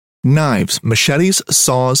Knives, machetes,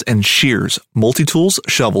 saws, and shears, multi-tools,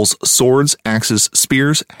 shovels, swords, axes,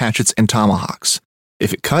 spears, hatchets, and tomahawks.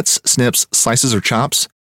 If it cuts, snips, slices, or chops,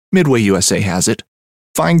 Midway USA has it.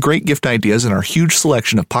 Find great gift ideas in our huge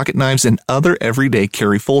selection of pocket knives and other everyday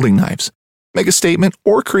carry folding knives. Make a statement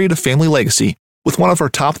or create a family legacy with one of our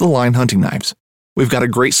top-of-the-line hunting knives. We've got a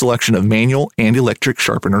great selection of manual and electric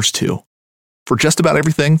sharpeners, too. For just about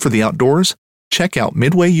everything for the outdoors, check out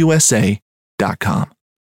MidwayUSA.com.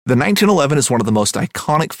 The 1911 is one of the most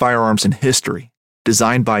iconic firearms in history.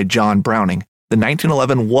 Designed by John Browning, the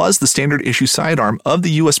 1911 was the standard issue sidearm of the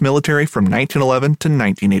U.S. military from 1911 to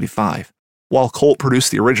 1985. While Colt produced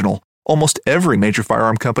the original, almost every major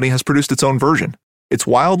firearm company has produced its own version. It's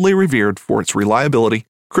wildly revered for its reliability,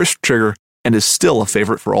 crisp trigger, and is still a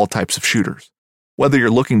favorite for all types of shooters. Whether you're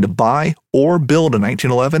looking to buy or build a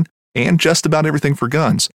 1911 and just about everything for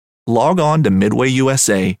guns, log on to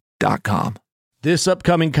MidwayUSA.com. This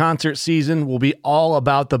upcoming concert season will be all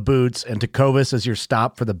about the boots, and Tecovas is your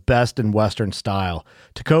stop for the best in Western style.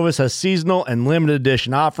 Tecovas has seasonal and limited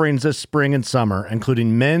edition offerings this spring and summer,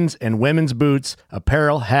 including men's and women's boots,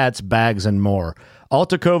 apparel, hats, bags, and more. All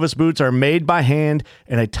Tecovas boots are made by hand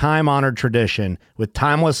in a time-honored tradition with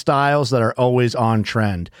timeless styles that are always on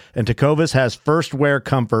trend. And Tecovas has first wear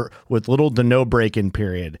comfort with little to no break-in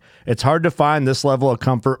period. It's hard to find this level of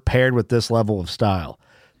comfort paired with this level of style.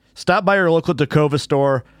 Stop by your local Tecovas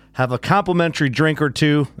store, have a complimentary drink or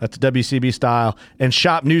two, that's WCB style, and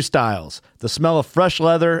shop new styles. The smell of fresh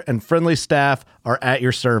leather and friendly staff are at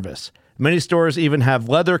your service. Many stores even have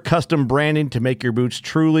leather custom branding to make your boots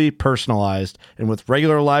truly personalized. And with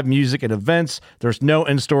regular live music and events, there's no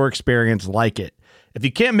in-store experience like it. If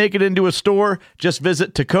you can't make it into a store, just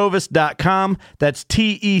visit Tecovas.com. That's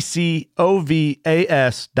TECOVAS.com.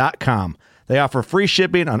 They offer free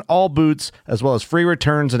shipping on all boots, as well as free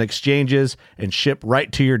returns and exchanges, and ship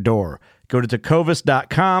right to your door. Go to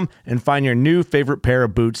Tecovas.com and find your new favorite pair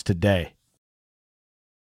of boots today.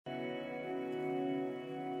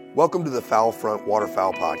 Welcome to the Foul Front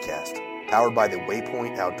Waterfowl Podcast, powered by the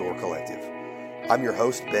Waypoint Outdoor Collective. I'm your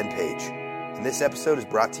host, Ben Page, and this episode is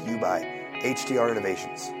brought to you by HTR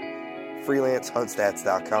Innovations,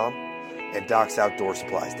 FreelanceHuntStats.com, and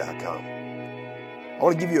DocsOutdoorSupplies.com. I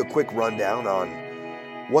want to give you a quick rundown on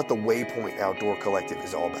what the Waypoint Outdoor Collective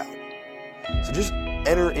is all about. So just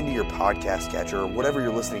enter into your podcast catcher or whatever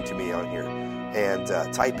you're listening to me on here and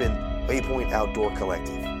type in Waypoint Outdoor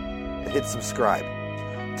Collective and hit subscribe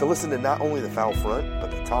to listen to not only the Foul Front, but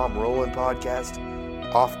the Tom Rowland podcast,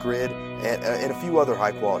 Off Grid, and a few other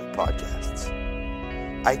high-quality podcasts.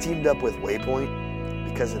 I teamed up with Waypoint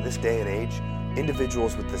because in this day and age,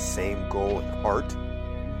 individuals with the same goal and heart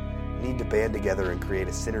need to band together and create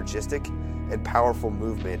a synergistic and powerful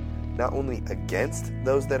movement, not only against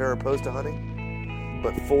those that are opposed to hunting,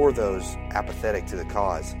 but for those apathetic to the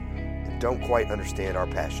cause and don't quite understand our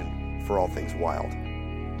passion for all things wild.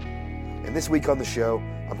 And this week on the show,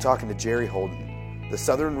 I'm talking to Jerry Holden, the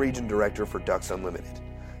Southern Region Director for Ducks Unlimited.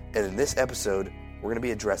 And in this episode, we're going to be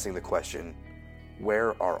addressing the question,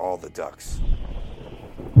 where are all the ducks?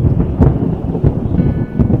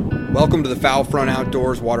 Welcome to the Foul Front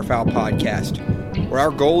Outdoors Waterfowl Podcast, where our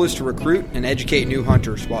goal is to recruit and educate new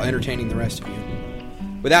hunters while entertaining the rest of you.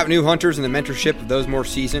 Without new hunters and the mentorship of those more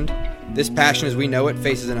seasoned, this passion as we know it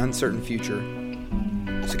faces an uncertain future.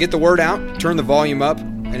 So get the word out, turn the volume up,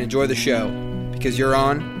 and enjoy the show, because you're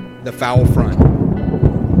on the Foul Front.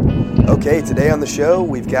 Okay, today on the show,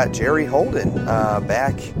 we've got Jerry Holden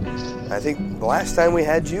back. I think the last time we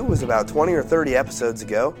had you was about 20 or 30 episodes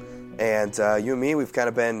ago, and you and me, we've kind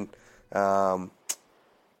of been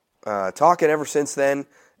talking ever since then.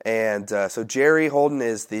 And so Jerry Holden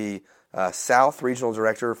is the South Regional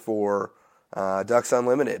Director for Ducks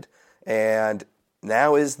Unlimited, and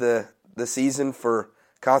now is the season for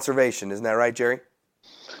conservation. Isn't that right, Jerry?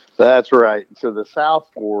 That's right. So the South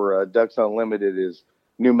for Ducks Unlimited is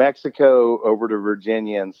New Mexico over to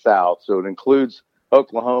Virginia and south. So it includes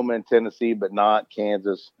Oklahoma and Tennessee, but not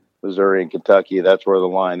Kansas, Missouri, and Kentucky. That's where the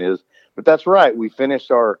line is. But that's right. We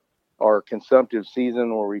finished our consumptive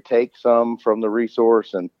season where we take some from the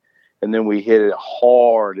resource and then we hit it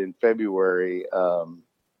hard in February,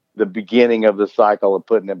 the beginning of the cycle of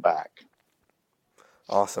putting it back.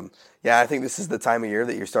 Awesome. Yeah, I think this is the time of year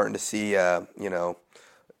that you're starting to see,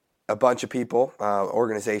 a bunch of people,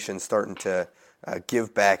 organizations starting to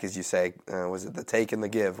give back, as you say. Was it the take and the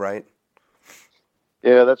give, right?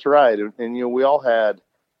 Yeah, that's right. And we all had,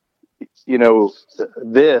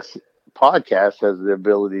 this podcast has the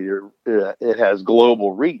ability to, it has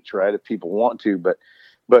global reach, right? If people want to, but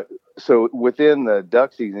so within the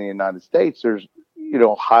duck season in the United States, there's,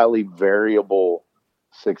 highly variable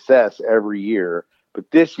success every year.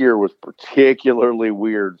 But this year was particularly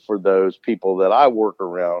weird for those people that I work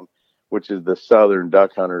around, which is the southern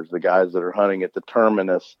duck hunters, the guys that are hunting at the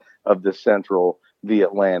terminus of the Central, the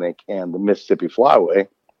Atlantic, and the Mississippi Flyway.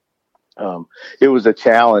 It was a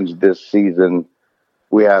challenge this season.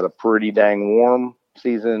 We had a pretty dang warm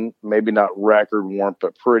season, maybe not record warm,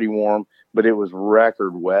 but pretty warm, but it was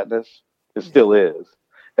record wetness. It still is.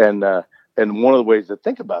 And one of the ways to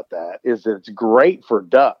think about that is that it's great for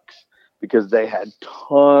ducks because they had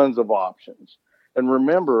tons of options. And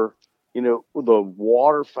remember, the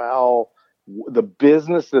waterfowl, the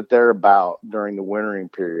business that they're about during the wintering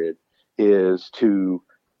period is to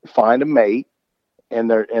find a mate. And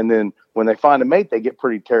then when they find a mate, they get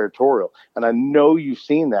pretty territorial. And I know you've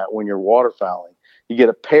seen that when you're waterfowling. You get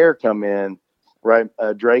a pair come in, right,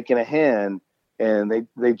 a drake and a hen, and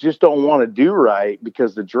they just don't want to do right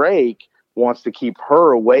because the drake wants to keep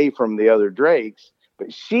her away from the other drakes,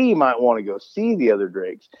 but she might want to go see the other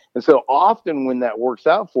drakes. And so often when that works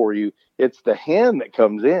out for you, it's the hen that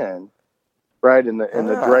comes in, right, and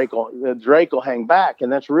the drake will hang back. And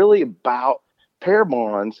that's really about pair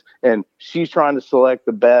bonds, and she's trying to select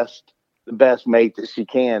the best mate that she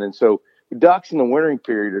can. And so ducks in the wintering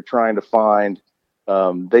period are trying to find,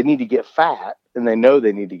 they need to get fat, and they know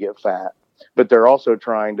they need to get fat, but they're also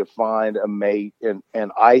trying to find a mate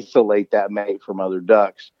and isolate that mate from other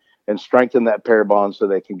ducks and strengthen that pair bond so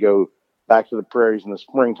they can go back to the prairies in the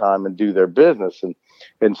springtime and do their business.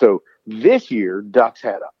 And so this year, ducks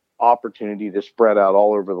had an opportunity to spread out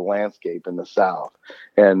all over the landscape in the South,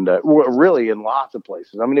 and really in lots of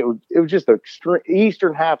places. I mean, it was just the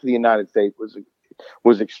eastern half of the United States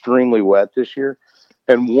was extremely wet this year,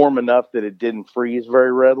 and warm enough that it didn't freeze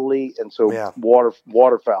very readily. And so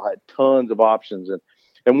waterfowl had tons of options,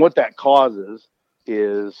 and what that causes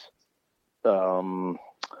is, how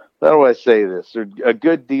do I say this? There's a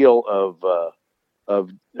good deal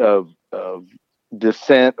of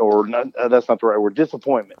dissent, or not, that's not the right word,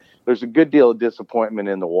 disappointment. There's a good deal of disappointment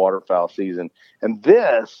in the waterfowl season. And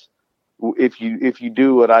this, if you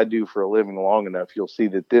do what I do for a living long enough, you'll see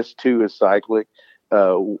that this too is cyclic.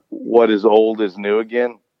 What is old is new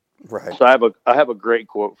again. Right. So I have a great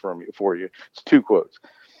quote for you. It's two quotes.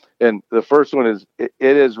 And the first one is, it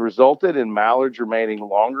has resulted in mallards remaining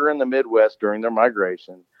longer in the Midwest during their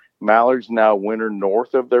migration. Mallards now winter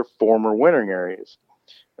north of their former wintering areas.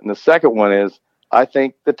 And the second one is, I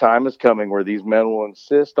think the time is coming where these men will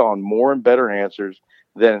insist on more and better answers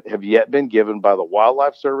than have yet been given by the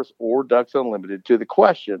Wildlife Service or Ducks Unlimited to the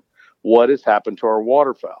question, what has happened to our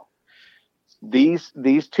waterfowl? These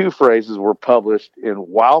two phrases were published in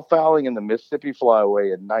Wildfowling in the Mississippi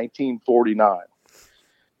Flyway in 1949.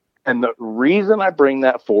 And the reason I bring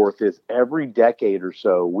that forth is every decade or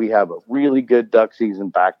so, we have a really good duck season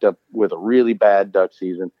backed up with a really bad duck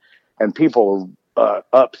season, and people are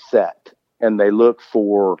upset, and they look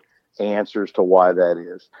for answers to why that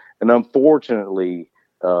is. And unfortunately,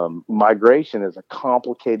 migration is a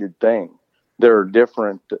complicated thing. There are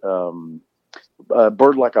different, a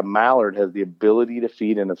bird like a mallard has the ability to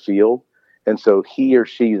feed in a field. And so he or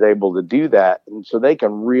she is able to do that. And so they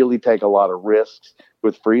can really take a lot of risks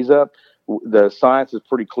with freeze up. The science is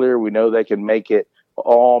pretty clear. We know they can make it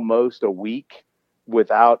almost a week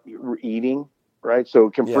without eating, right? So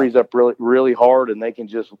it can freeze up really, really hard, and they can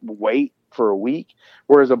just wait for a week.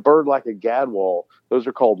 Whereas a bird like a gadwall, those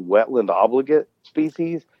are called wetland obligate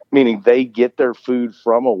species, meaning they get their food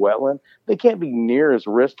from a wetland. They can't be near as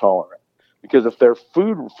risk tolerant, because if their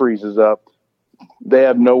food freezes up, they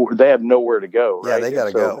have nowhere to go. Right? Yeah, they got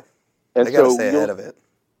to go. And they got to stay ahead of it.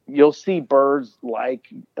 You'll see birds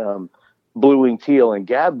like blue-winged teal and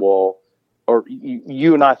gadwall, or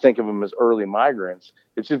you and I think of them as early migrants.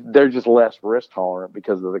 It's just they're just less risk tolerant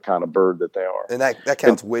because of the kind of bird that they are. And that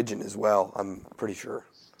counts widgeon as well, I'm pretty sure.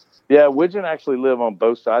 Yeah, widgeon actually live on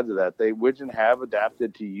both sides of that. Widgeon have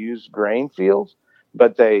adapted to use grain fields,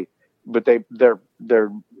 but their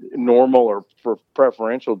normal or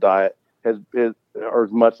preferential diet is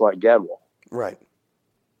much like gadwall. Right.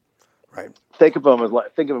 Think of them as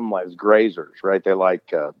grazers, right? They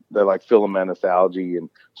like filamentous algae and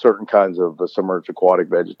certain kinds of submerged aquatic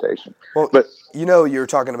vegetation. Well, but you were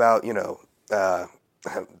talking about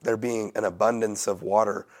there being an abundance of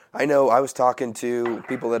water. I know I was talking to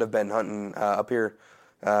people that have been hunting up here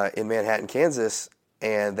in Manhattan, Kansas,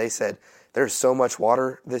 and they said there's so much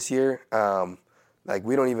water this year. Like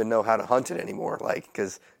we don't even know how to hunt it anymore. Like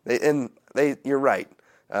because you're right.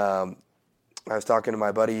 I was talking to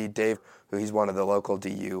my buddy Dave, who he's one of the local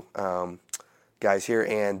DU guys here,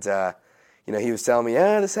 and he was telling me,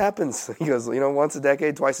 this happens. He goes, once a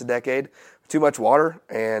decade, twice a decade, too much water,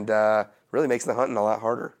 and really makes the hunting a lot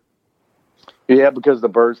harder. Yeah, because the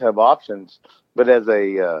birds have options. But as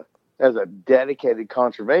a dedicated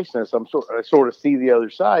conservationist, I sort of see the other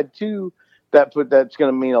side too. That's going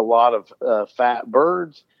to mean a lot of fat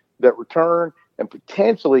birds that return and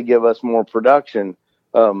potentially give us more production.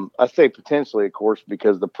 I say potentially, of course,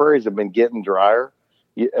 because the prairies have been getting drier.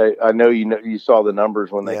 I know you saw the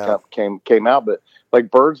numbers when they came out, but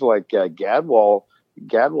like birds like Gadwall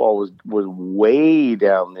was way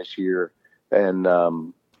down this year, and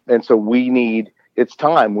so it's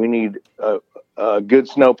time. We need a good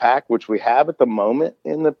snowpack, which we have at the moment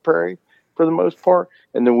in the prairie for the most part,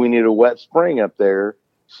 and then we need a wet spring up there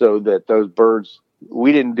so that those birds.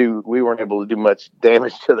 We weren't able to do much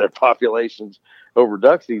damage to their populations over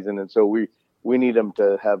duck season, and so we need them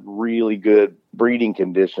to have really good breeding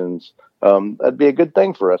conditions. That'd be a good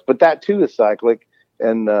thing for us, but that too is cyclic,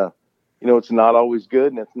 and it's not always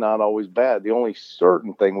good and it's not always bad. The only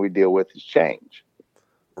certain thing we deal with is change.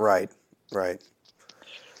 Right.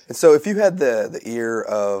 And so if you had the ear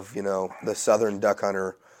of, the southern duck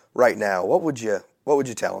hunter right now, what would you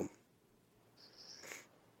tell him?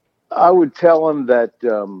 I would tell him that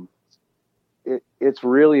it's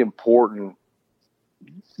really important.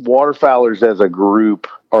 Waterfowlers as a group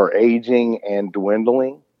are aging and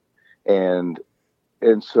dwindling, and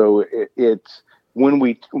so it's when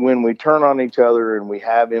we turn on each other and we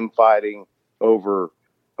have infighting over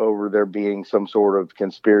there being some sort of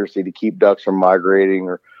conspiracy to keep ducks from migrating,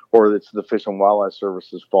 or it's the Fish and Wildlife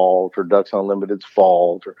Service's fault, or Ducks Unlimited's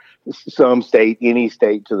fault, or any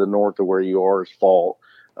state to the north of where you are is fault.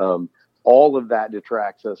 All of that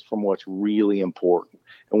detracts us from what's really important.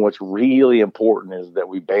 And what's really important is that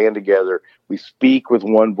we band together. We speak with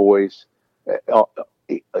one voice.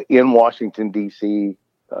 In Washington, D.C.,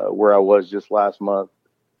 where I was just last month,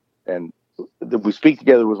 and that we speak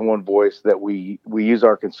together with one voice, that we use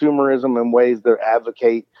our consumerism in ways that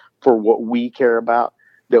advocate for what we care about,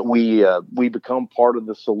 that we become part of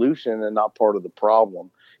the solution and not part of the problem.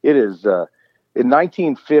 It is in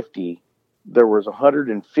 1950, there was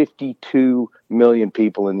 152 million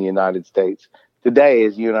people in the United States. Today,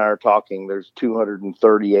 as you and I are talking, there's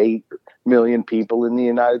 238 million people in the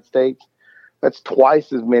United States. That's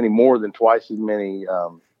more than twice as many.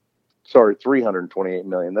 328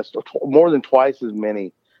 million. That's more than twice as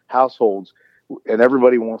many households. And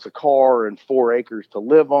everybody wants a car and 4 acres to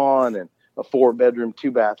live on and a 4-bedroom,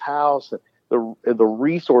 2-bath house. The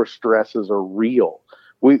resource stresses are real.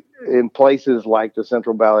 In places like the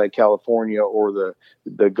Central Valley of California or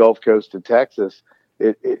the Gulf Coast of Texas,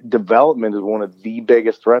 development is one of the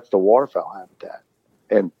biggest threats to waterfowl habitat.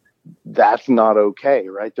 And that's not okay,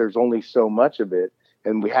 right? There's only so much of it,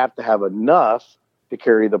 and we have to have enough to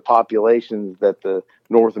carry the populations that the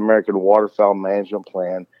North American Waterfowl Management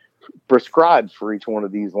Plan prescribes for each one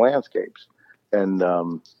of these landscapes. And,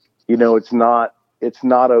 it's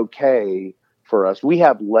not okay for us. We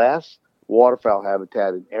have less waterfowl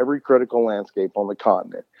habitat in every critical landscape on the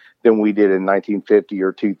continent than we did in 1950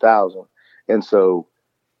 or 2000. And so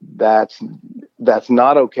that's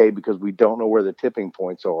not okay, because we don't know where the tipping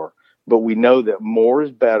points are, but we know that more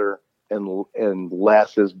is better and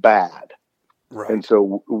less is bad. Right. And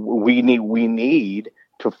so we need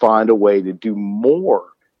to find a way to do more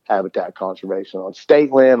habitat conservation on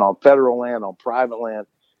state land, on federal land, on private land,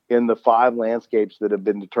 in the 5 landscapes that have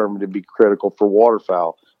been determined to be critical for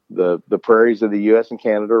waterfowl. The prairies of the U.S. and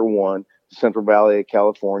Canada are one. The Central Valley of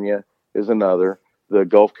California is another. The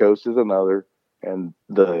Gulf Coast is another. And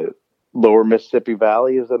the lower Mississippi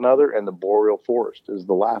Valley is another. And the Boreal Forest is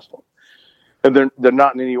the last one. And they're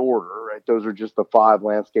not in any order, right? Those are just the 5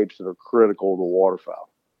 landscapes that are critical to waterfowl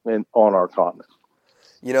on our continent.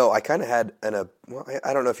 I kind of had I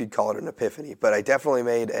don't know if you'd call it an epiphany, but I definitely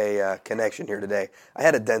made a connection here today. I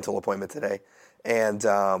had a dental appointment today, and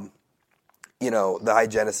the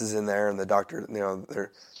hygienist is in there, and the doctor, the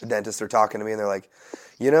dentists are talking to me, and they're like,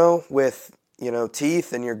 with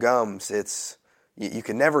teeth and your gums, it's you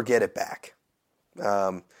can never get it back.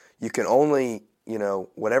 You can only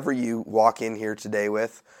whatever you walk in here today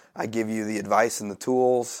with, I give you the advice and the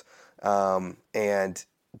tools, and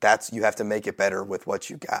you have to make it better with what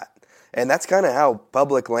you got. And that's kind of how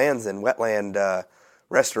public lands and wetland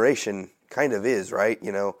restoration kind of is, right?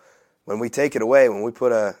 When we take it away, when we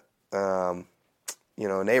put a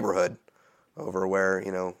neighborhood over where,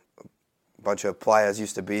 a bunch of playas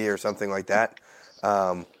used to be or something like that,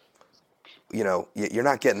 you're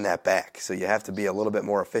not getting that back. So you have to be a little bit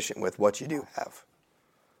more efficient with what you do have.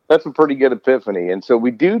 That's a pretty good epiphany. And so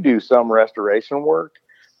we do some restoration work,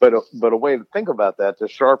 but a way to think about that, to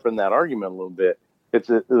sharpen that argument a little bit,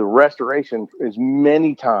 the restoration is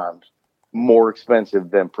many times more expensive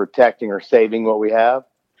than protecting or saving what we have.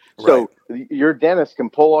 So your dentist can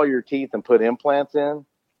pull all your teeth and put implants in,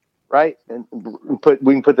 right? And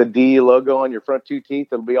we can put the D logo on your front 2 teeth.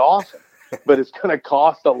 It'll be awesome. But it's going to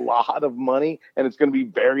cost a lot of money, and it's going to be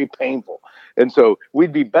very painful. And so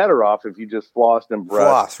we'd be better off if you just flossed and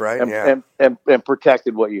brushed, right? and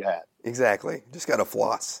protected what you had. Exactly. Just got to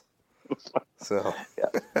floss. So,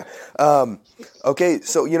 okay.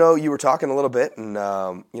 So, you were talking a little bit, and,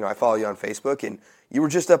 I follow you on Facebook, and you were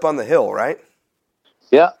just up on the hill, right?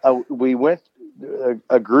 Yeah. We went,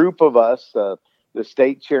 a group of us, the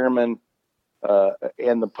state chairman,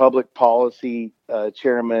 and the public policy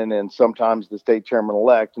chairman, and sometimes the state chairman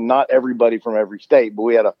elect. Not everybody from every state, but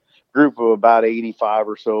we had a group of about 85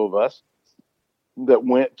 or so of us that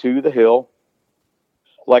went to the Hill,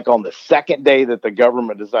 like on the second day that the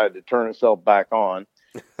government decided to turn itself back on.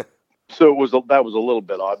 So that was a little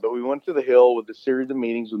bit odd, but we went to the Hill with a series of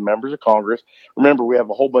meetings with members of Congress. Remember, we have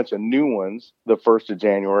a whole bunch of new ones the 1st of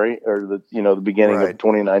January, or the beginning of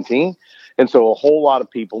 2019. And so a whole lot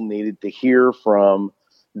of people needed to hear from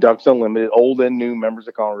Ducks Unlimited, old and new members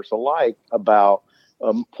of Congress alike, about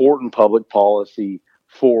important public policy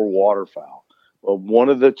for waterfowl. Well, one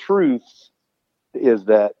of the truths is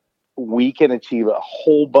that we can achieve a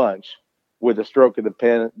whole bunch with a stroke of the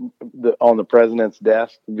pen on the president's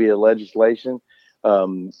desk via legislation,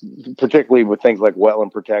 particularly with things like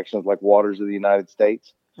wetland protections, like Waters of the United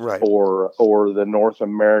States, or the North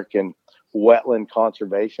American Wetland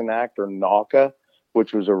Conservation Act, or NAWCA,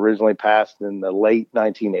 which was originally passed in the late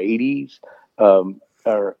 1980s, and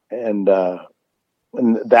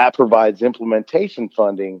that provides implementation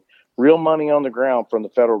funding, real money on the ground from the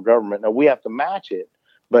federal government. Now we have to match it,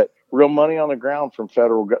 but real money on the ground from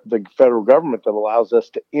the federal government that allows us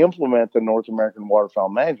to implement the North American Waterfowl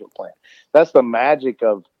Management Plan. That's the magic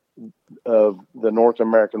of the North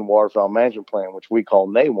American Waterfowl Management Plan, which we call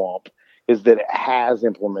NAWAMP, is that it has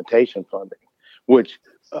implementation funding, which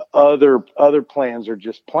other plans are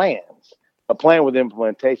just plans. A plan with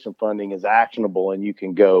implementation funding is actionable, and you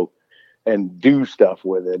can go and do stuff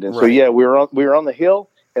with it. And so, we were on the Hill.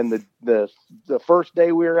 And the first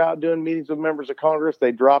day we were out doing meetings with members of Congress,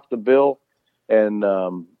 they dropped the bill, and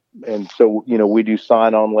so we do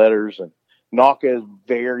sign-on letters, and NAWCA is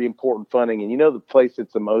very important funding. And the place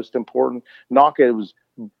that's the most important, NAWCA was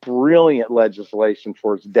brilliant legislation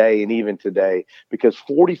for its day and even today, because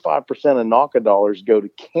 45% of NAWCA dollars go to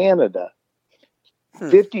Canada,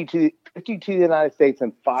 50 to the United States,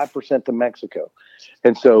 and 5% to Mexico,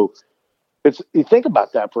 and so. You think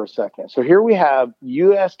about that for a second. So here we have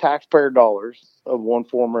U.S. taxpayer dollars of one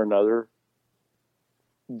form or another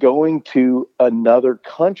going to another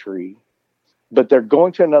country, but they're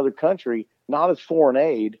going to another country not as foreign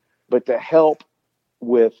aid, but to help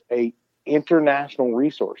with a international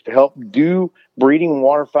resource, to help do breeding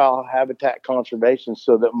waterfowl habitat conservation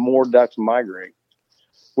so that more ducks migrate,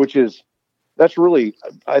 that's really,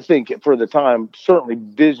 I think, for the time, certainly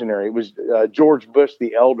visionary. It was George Bush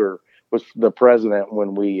the Elder was the president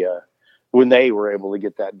when they were able to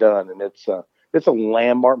get that done, and it's a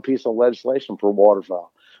landmark piece of legislation for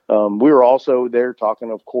waterfowl. We were also there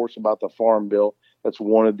talking, of course, about the Farm Bill. That's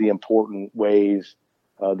one of the important ways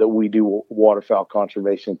that we do waterfowl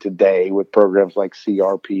conservation today, with programs like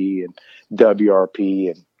CRP and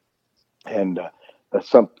WRP and the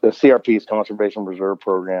CRP is Conservation Reserve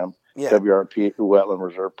Program. Yeah. WRP, Wetland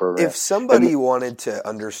Reserve Program. If somebody wanted to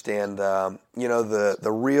understand,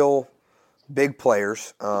 the real big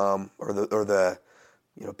players, or the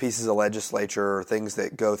pieces of legislature, or things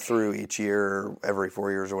that go through each year, or every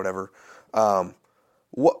 4 years or whatever,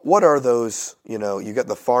 what are those? You got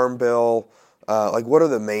the Farm Bill. What are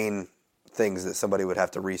the main things that somebody would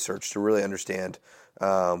have to research to really understand,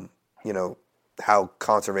 how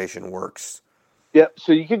conservation works? Yeah,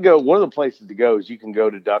 so you can go, one of the places to go is you can go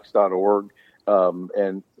to ducks.org,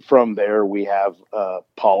 and from there we have a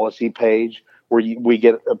policy page where we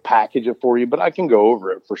get a package for you, but I can go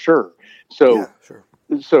over it for sure. So,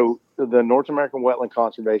 So the North American Wetland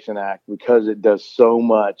Conservation Act, because it does so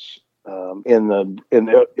much,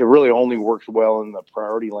 it really only works well in the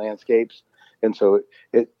priority landscapes. And so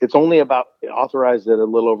it's only authorized at a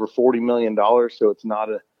little over $40 million. So it's not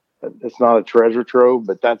a treasure trove,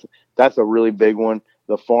 but that's a really big one.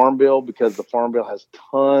 The Farm Bill, because the Farm Bill has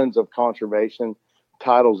tons of conservation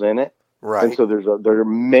titles in it. Right. And so there are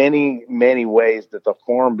many, many ways that the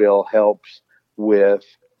Farm Bill helps with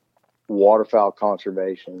waterfowl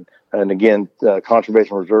conservation. And again, the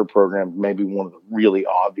Conservation Reserve Program may be one of the really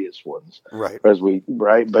obvious ones. Right. But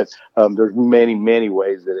there's many, many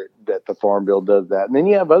ways that the Farm Bill does that. And then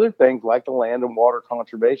you have other things like the Land and Water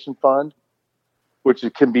Conservation Fund,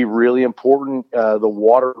 can be really important. The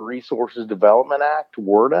Water Resources Development Act,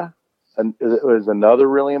 WRDA, is another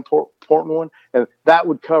really important one. And that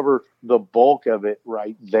would cover the bulk of it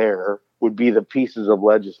right there, would be the pieces of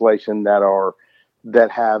legislation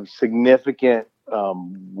that have significant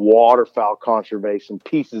waterfowl conservation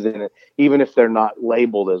pieces in it, even if they're not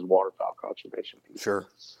labeled as waterfowl conservation pieces. Sure.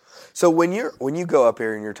 So when you go up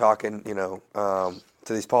here and you're talking,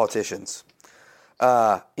 to these politicians,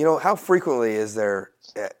 how frequently is there?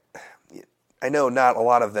 I know not a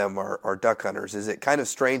lot of them are duck hunters. Is it kind of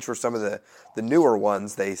strange for some of the newer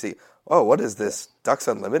ones? They see, oh, what is this? Ducks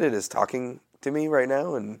Unlimited is talking to me right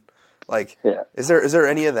now, and is there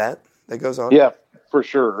any of that goes on? Yeah, for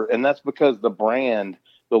sure. And that's because the brand,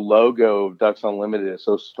 the logo of Ducks Unlimited is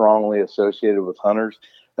so strongly associated with hunters.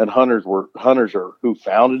 And hunters are who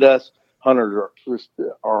founded us. Hunters are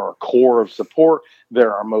our core of support.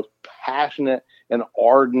 They're our most passionate and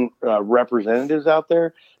ardent representatives out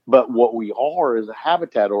there. But what we are is a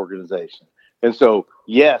habitat organization. And so,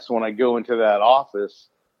 yes, when I go into that office,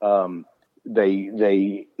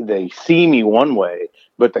 they see me one way,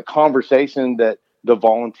 but the conversation that the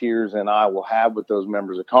volunteers and I will have with those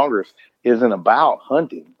members of Congress isn't about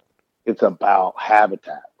hunting. It's about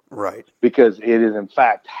habitat. Right. Because it is, in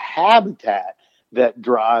fact, habitat that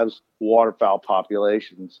drives waterfowl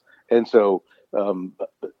populations. And so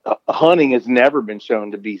hunting has never been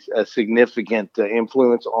shown to be a significant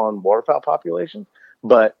influence on waterfowl populations,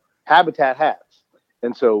 but habitat has.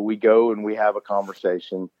 And so we go and we have a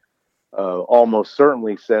conversation almost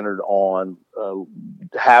certainly centered on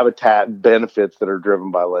habitat benefits that are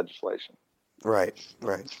driven by legislation. Right.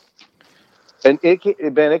 And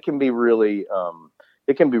it can be really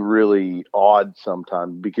odd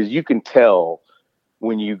sometimes, because you can tell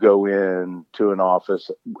when you go in to an office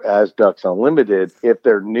as Ducks Unlimited, if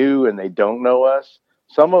they're new and they don't know us.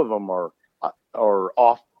 Some of them are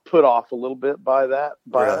put off a little bit by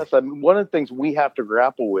us. I mean, one of the things we have to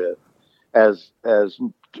grapple with as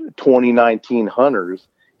 2019 hunters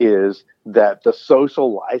is that the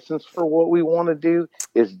social license for what we want to do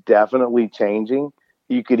is definitely changing.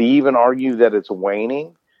 You could even argue that it's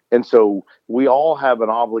waning. And so we all have an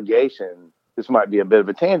obligation. This might be a bit of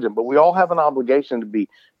a tangent, but we all have an obligation to be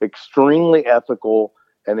extremely ethical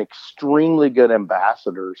and extremely good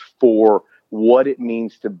ambassadors for what it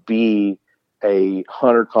means to be a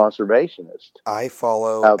hunter conservationist. I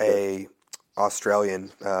follow a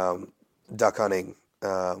Australian duck hunting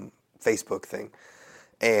Facebook thing,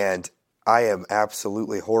 and I am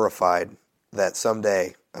absolutely horrified that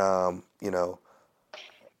someday,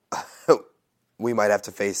 we might have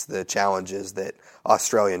to face the challenges that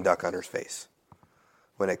Australian duck hunters face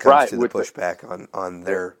when it comes to the pushback on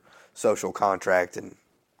their social contract and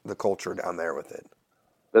the culture down there with it.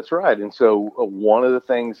 That's right. And so one of the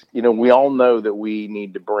things, we all know that we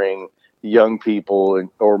need to bring young people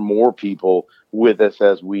or more people with us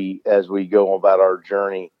as we go about our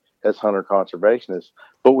journey as hunter conservationists.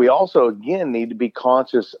 But we also, again, need to be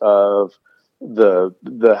conscious of the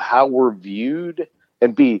how we're viewed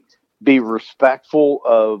and be respectful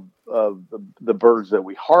of the birds that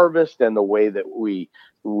we harvest and the way that we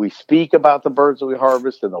speak about the birds that we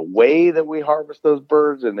harvest and the way that we harvest those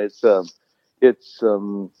birds. And it's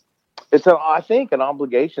I think an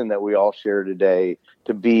obligation that we all share today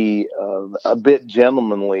to be a bit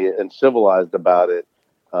gentlemanly and civilized about it.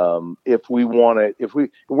 If we want to,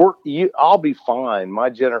 I'll be fine. My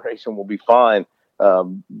generation will be fine.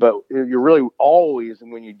 But you're really always,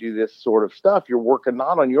 when you do this sort of stuff, you're working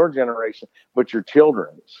not on your generation, but your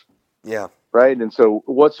children's. Yeah. Right. And so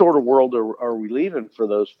what sort of world are we leaving for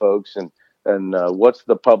those folks? And what's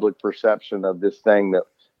the public perception of this thing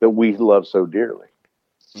that we love so dearly?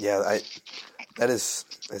 Yeah, it's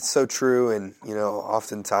so true. And,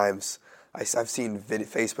 oftentimes I've seen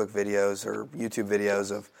Facebook videos or YouTube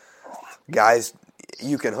videos of guys,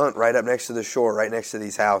 you can hunt right up next to the shore, right next to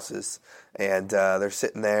these houses. And they're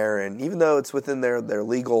sitting there, and even though it's within their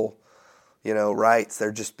legal, rights,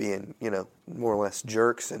 they're just being, more or less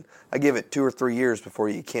jerks. And I give it 2 or 3 years before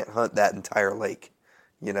you can't hunt that entire lake,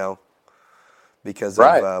 because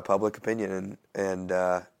of public opinion and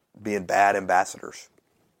being bad ambassadors.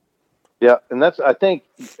 Yeah, and I think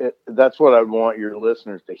that's what I want your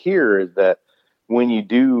listeners to hear, is that when you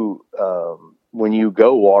do, when you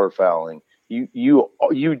go waterfowling,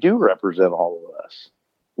 you do represent all of us.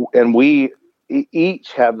 And we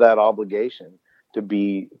each have that obligation to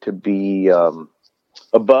be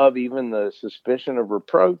above even the suspicion of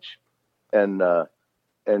reproach. And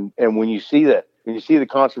when you see the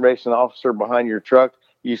conservation officer behind your truck,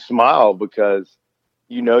 you smile because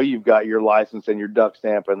you've got your license and your duck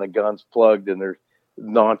stamp and the gun's plugged and there's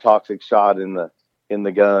non-toxic shot in in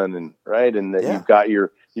the gun, and right, and that Yeah.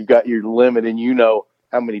 you've got your limit, and you know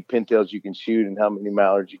how many pintails you can shoot and how many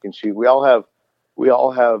mallards you can shoot. We all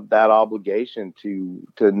have that obligation to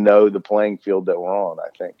know the playing field that we're on, I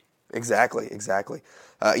think. Exactly.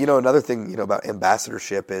 Another thing, about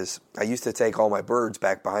ambassadorship is I used to take all my birds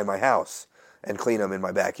back behind my house and clean them in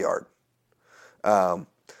my backyard.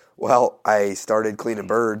 Well, I started cleaning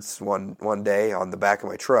birds one day on the back of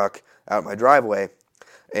my truck out my driveway,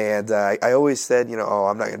 and I always said,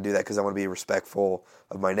 I'm not going to do that because I want to be respectful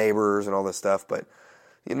of my neighbors and all this stuff, but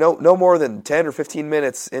no more than 10 or 15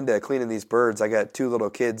 minutes into cleaning these birds, I got two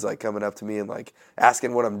little kids coming up to me and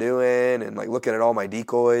asking what I'm doing and looking at all my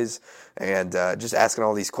decoys and just asking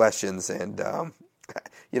all these questions. And, I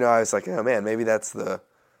was like, oh man, maybe that's the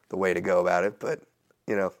way to go about it. But,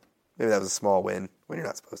 maybe that was a small win when you're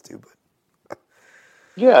not supposed to. But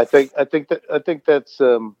yeah, I think that's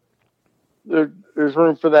there's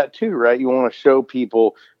room for that too, right? You want to show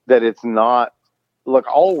people that it's not. Look,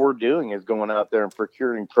 all we're doing is going out there and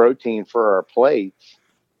procuring protein for our plates,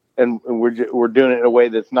 and we're doing it in a way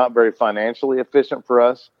that's not very financially efficient for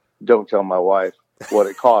us. Don't tell my wife what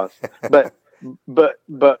it costs, but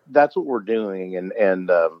that's what we're doing,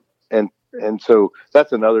 and so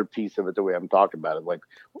that's another piece of it that we haven't talked about.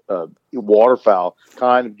 It waterfowl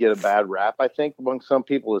kind of get a bad rap, I think, among some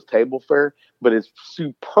people as table fare, but it's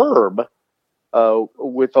superb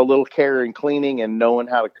with a little care and cleaning and knowing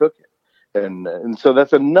how to cook it. And so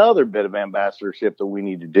that's another bit of ambassadorship that we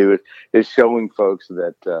need to do is showing folks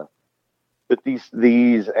that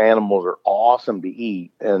these animals are awesome to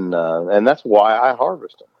eat, and that's why I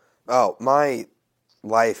harvest them. Oh, my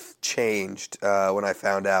life changed when I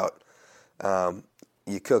found out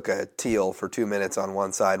you cook a teal for 2 minutes on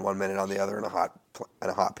one side, 1 minute on the other in a hot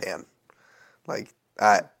pan.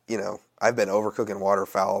 I've been overcooking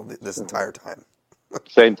waterfowl this entire time.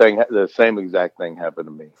 Same thing. The same exact thing happened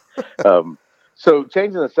to me. So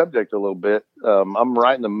changing the subject a little bit, I'm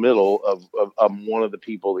right in the middle of one of the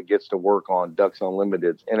people that gets to work on Ducks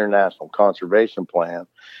Unlimited's International Conservation Plan.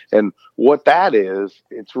 And what that is,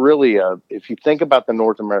 it's really if you think about the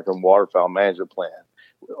North American Waterfowl Management Plan,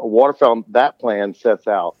 that plan sets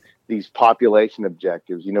out these population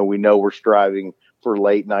objectives. We know we're striving for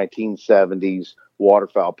late 1970s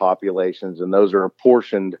waterfowl populations, and those are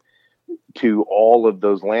apportioned to all of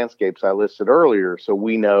those landscapes I listed earlier. So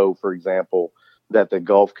we know, for example, that the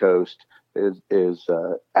Gulf Coast is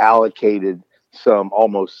allocated some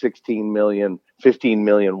almost 15 million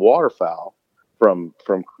waterfowl from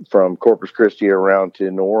Corpus Christi around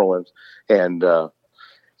to New Orleans, and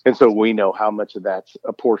so we know how much of that's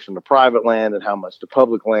apportioned to private land and how much to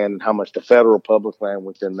public land and how much to federal public land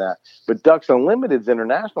within that. But Ducks Unlimited's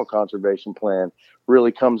International Conservation Plan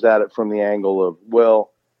really comes at it from the angle of,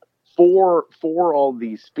 well, for all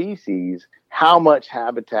these species, how much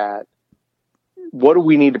habitat, what do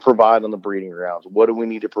we need to provide on the breeding grounds? What do we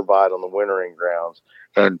need to provide on the wintering grounds?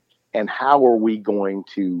 And how are we going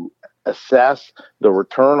to assess the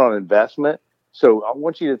return on investment? So I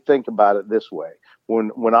want you to think about it this way.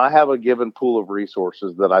 When I have a given pool of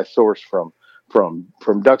resources that I source from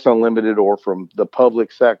Ducks Unlimited or from the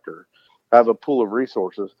public sector, I have a pool of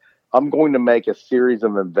resources. I'm going to make a series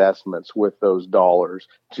of investments with those dollars,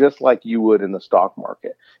 just like you would in the stock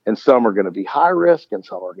market. And some are going to be high risk, and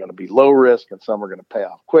some are going to be low risk, and some are going to pay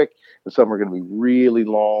off quick, and some are going to be really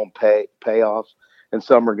long payoffs, and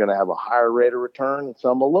some are going to have a higher rate of return, and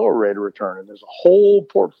some a lower rate of return. And there's a whole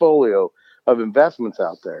portfolio of investments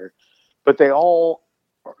out there, but they all,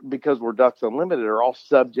 because we're Ducks Unlimited, are all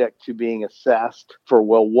subject to being assessed for,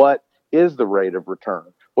 well, what is the rate of return?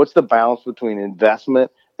 What's the balance between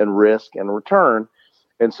investment and risk and return?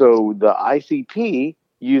 And so the ICP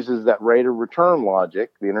uses that rate of return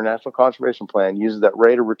logic. The International Conservation Plan uses that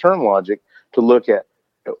rate of return logic to look at,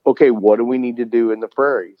 okay, what do we need to do in the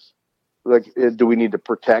prairies? Do we need to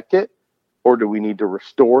protect it, or do we need to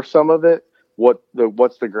restore some of it?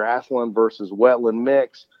 What's the grassland versus wetland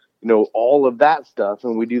mix? All of that stuff.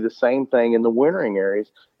 And we do the same thing in the wintering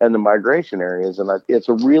areas and the migration areas. And it's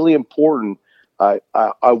a really important. I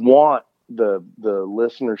want the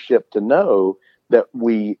listenership to know that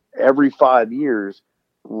we, every 5 years,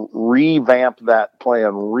 revamp that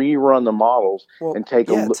plan, rerun the models, and take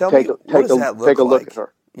a look at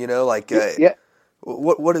her.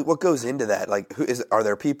 What goes into that? Are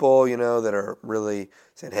there people that are really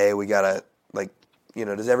saying, hey, we gotta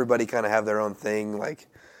does everybody kind of have their own thing? Like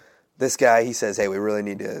this guy, he says, hey, we really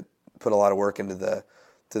need to put a lot of work into the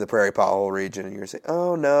prairie pothole region, and you're saying,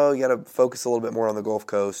 oh no, you got to focus a little bit more on the Gulf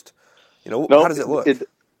Coast. How does it look?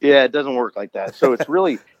 It doesn't work like that. So it's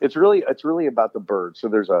really about the birds. So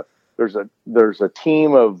there's there's a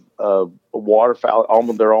team of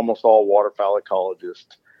waterfowl. They're almost all waterfowl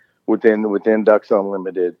ecologists within Ducks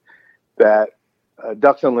Unlimited. That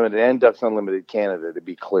Ducks Unlimited and Ducks Unlimited Canada, to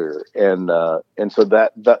be clear, and so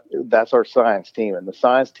that's our science team, and the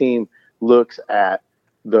science team looks at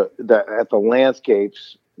the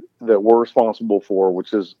landscapes that we're responsible for,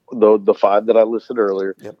 which is the 5 that I listed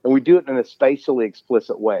earlier. Yep. And we do it in a spatially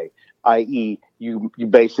explicit way, i.e., you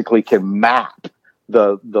basically can map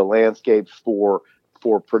the landscapes for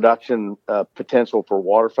production potential for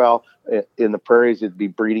waterfowl. In the prairies, it'd be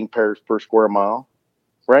breeding pairs per square mile,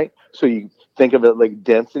 right? So you think of it like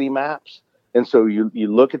density maps, and so you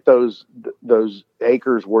look at those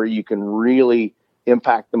acres where you can really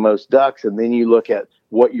impact the most ducks, and then you look at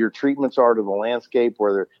what your treatments are to the landscape,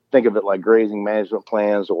 whether think of it like grazing management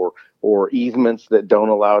plans or easements that don't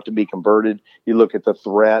allow it to be converted. You look at the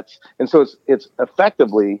threats, and so it's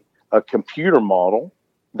effectively a computer model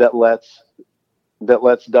that lets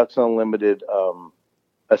Ducks Unlimited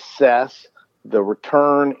assess the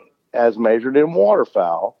return as measured in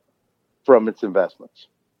waterfowl from its investments.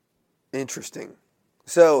 Interesting.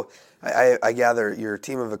 So I gather your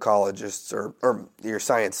team of ecologists or your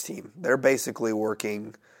science team, they're basically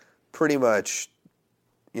working pretty much,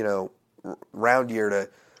 round year to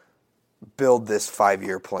build this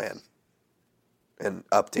 5-year plan and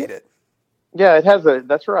update it. Yeah,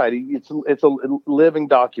 that's right. It's a living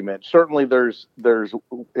document. Certainly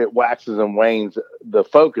it waxes and wanes the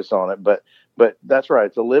focus on it, but that's right.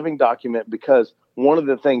 It's a living document because one of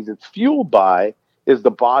the things it's fueled by is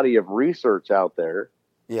the body of research out there.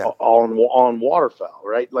 Yeah. On waterfowl,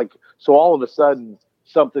 right? Like, so all of a sudden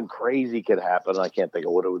something crazy could happen. I can't think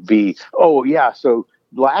of what it would be. Oh yeah. So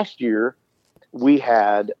last year we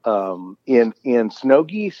had, in snow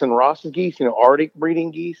geese and Ross's geese, Arctic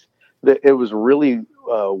breeding geese, that it was really,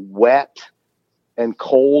 wet and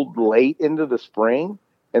cold late into the spring.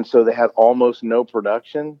 And so they had almost no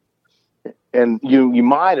production. And you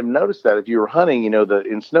might have noticed that if you were hunting,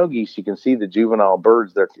 in snow geese, you can see the juvenile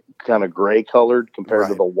birds. They're kind of gray colored compared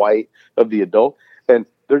to the white of the adult. And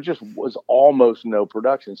there just was almost no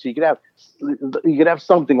production. So you could have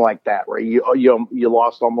something like that where you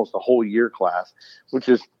lost almost a whole year class, which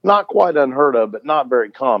is not quite unheard of, but not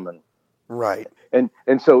very common. Right. And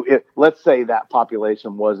so let's say that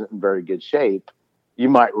population wasn't in very good shape, you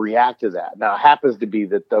might react to that. Now it happens to be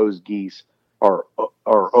that those geese are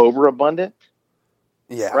overabundant.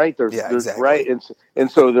 Yeah. Right. There's exactly. Right.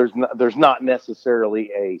 And so there's not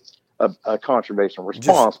necessarily a conservation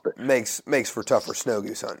response, but makes for tougher snow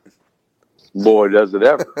goose hunting. Boy, does it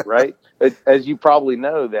ever. Right. As you probably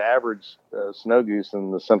know, the average snow goose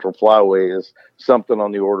in the Central Flyway is something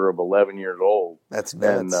on the order of 11 years old. That's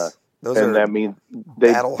nuts. And that means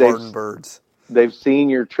battle-hardened birds. They've seen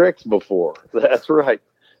your tricks before. That's right.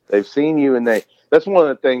 They've seen you, and that's one of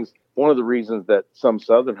the things. One of the reasons that some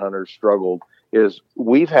southern hunters struggled is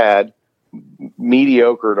we've had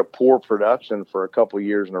mediocre to poor production for a couple of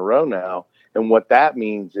years in a row now. And what that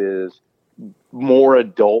means is more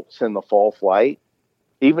adults in the fall flight,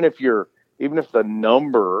 even if the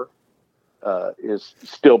number is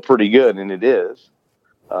still pretty good, and it is,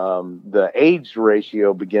 the age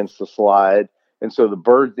ratio begins to slide. And so the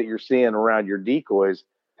birds that you're seeing around your decoys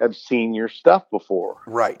have seen your stuff before.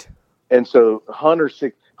 Right. And so hunters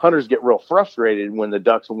get real frustrated when the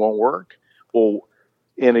ducks won't work. Well,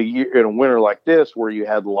 in a winter like this, where you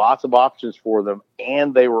had lots of options for them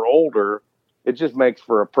and they were older, it just makes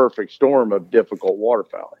for a perfect storm of difficult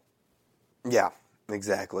waterfowling. Yeah,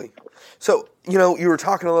 exactly. So, you were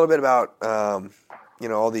talking a little bit about,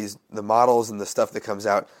 all the models and the stuff that comes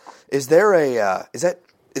out. Is there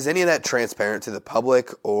is any of that transparent to the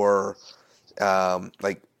public, or,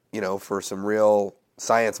 for some real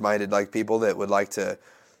science-minded people that would like to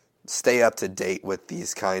stay up to date with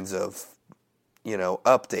these kinds of,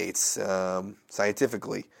 updates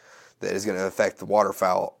scientifically that is going to affect the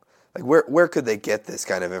waterfowl? Like, where could they get this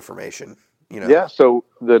kind of information? Yeah, so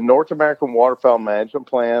the North American Waterfowl Management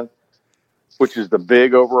Plan, which is the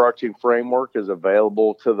big overarching framework, is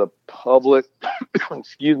available to the public.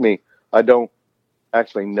 Excuse me, I don't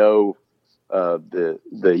actually know the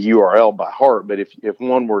URL by heart, but if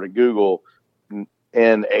one were to Google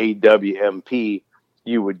NAWMP,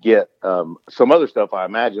 you would get some other stuff, I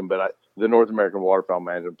imagine, but the North American Waterfowl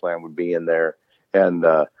Management Plan would be in there, and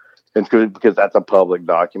it's good because that's a public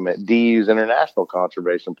document. DU's International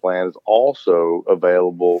Conservation Plan is also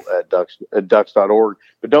available at ducks.org,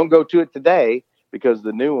 but don't go to it today because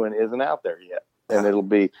the new one isn't out there yet, and it'll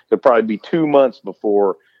probably be 2 months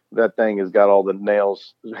before that thing has got all the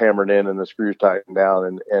nails hammered in and the screws tightened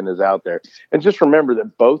down and is out there. And just remember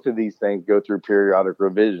that both of these things go through periodic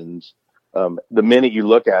revisions. The minute you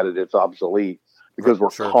look at it, it's obsolete because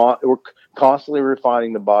we're constantly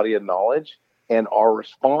refining the body of knowledge and our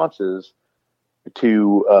responses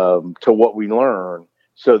to what we learn,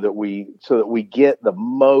 so that we get the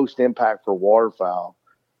most impact for waterfowl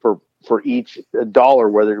for each dollar,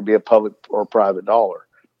 whether it be a public or private dollar.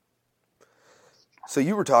 So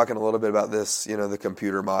you were talking a little bit about this, the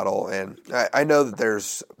computer model, and I know that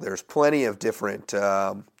there's plenty of different,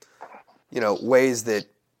 ways that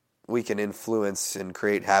we can influence and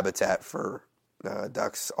create habitat for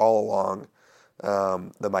ducks all along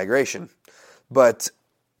the migration. But,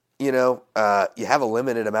 you have a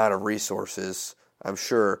limited amount of resources, I'm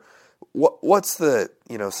sure. What's the,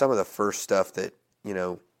 some of the first stuff that,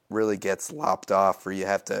 really gets lopped off, or you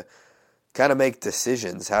have to kind of make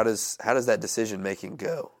decisions? How does that decision making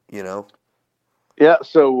go? Yeah.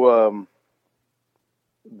 So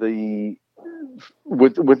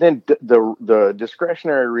within the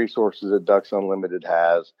discretionary resources that Ducks Unlimited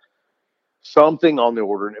has, something on the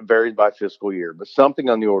order, and it varies by fiscal year, but something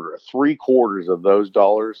on the order of 3/4 of those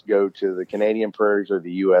dollars go to the Canadian prairies or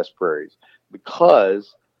the U.S. prairies,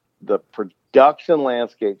 because the production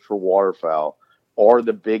landscapes for waterfowl are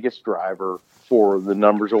the biggest driver for the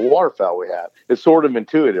numbers of waterfowl we have. It's sort of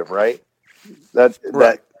intuitive, right? That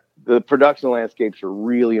the production landscapes are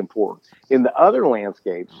really important. In the other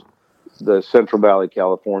landscapes, the Central Valley,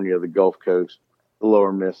 California, the Gulf Coast, the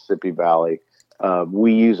Lower Mississippi Valley,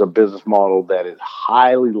 we use a business model that is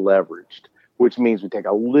highly leveraged, which means we take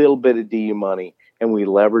a little bit of DU money and we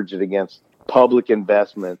leverage it against public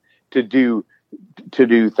investment to do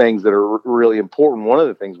things that are really important. One of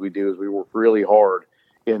the things we do is we work really hard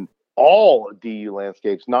in all DU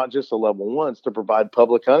landscapes, not just the level ones, to provide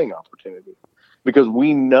public hunting opportunity, because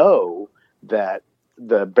we know that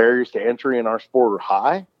the barriers to entry in our sport are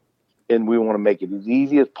high, and we want to make it as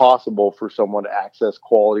easy as possible for someone to access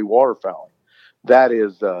quality waterfowling. That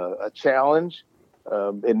is a challenge.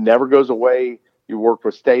 It never goes away. You work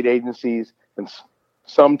with state agencies, and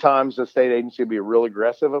sometimes the state agency will be real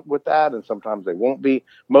aggressive with that, and sometimes they won't be.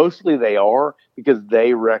 Mostly they are, because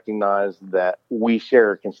they recognize that we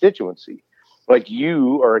share a constituency. Like,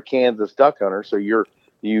 you are a Kansas duck hunter, so you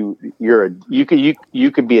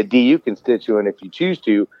could be a DU constituent if you choose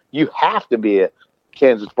to. You have to be a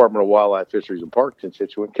Kansas Department of Wildlife, Fisheries, and Parks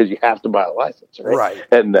constituent, because you have to buy a license, right?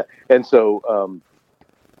 And so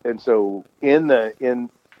in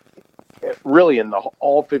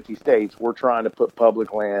all 50 states, we're trying to put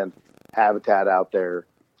public land habitat out there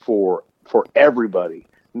for everybody,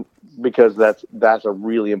 because that's a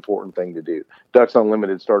really important thing to do. Ducks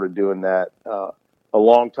Unlimited started doing that a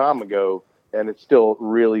long time ago, and it's still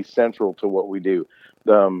really central to what we do.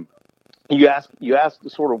 You ask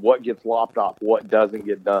sort of what gets lopped off, what doesn't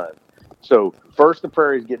get done. So first the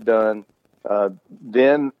prairies get done,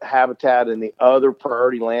 then habitat in the other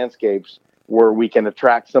priority landscapes where we can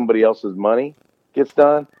attract somebody else's money gets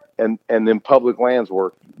done, and then public lands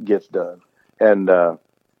work gets done. And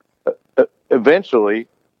eventually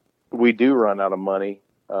we do run out of money.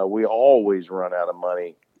 We always run out of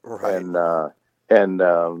money. Right.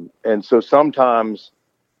 And so sometimes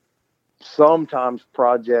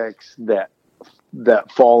projects that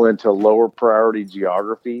fall into lower priority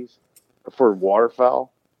geographies for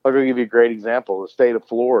waterfowl. I'll give you a great example. The state of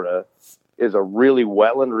Florida is a really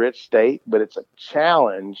wetland rich state, but it's a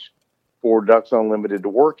challenge for Ducks Unlimited to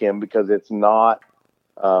work in, because it's not,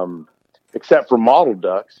 except for mottled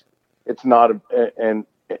ducks, it's not a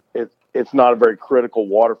very critical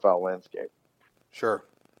waterfowl landscape. Sure.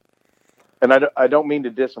 And I don't mean to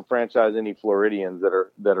disenfranchise any Floridians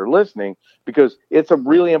that are listening, because it's a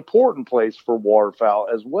really important place for waterfowl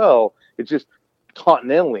as well. It's just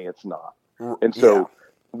continentally it's not. And so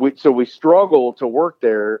we struggle to work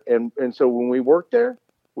there, and so when we work there,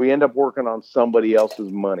 we end up working on somebody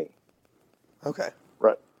else's money. Okay.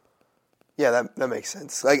 Right. Yeah, that makes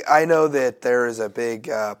sense. Like, I know that there is a big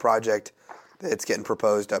project that's getting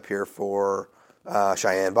proposed up here for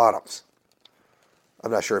Cheyenne Bottoms. I'm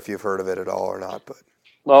not sure if you've heard of it at all or not, but.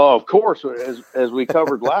 Oh, of course, as we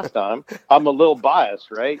covered last time, I'm a little biased,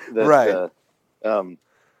 right? Right. So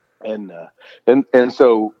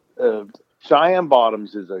Cheyenne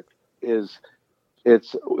Bottoms is a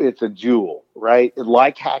jewel, right?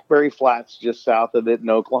 Like Hackberry Flats, just south of it in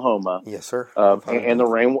Oklahoma. Yes, sir. And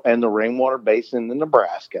the Rainwater Basin in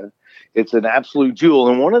Nebraska. It's an absolute jewel.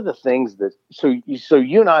 And one of the things that so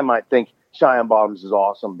you and I might think Cheyenne Bottoms is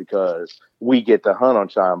awesome because we get to hunt on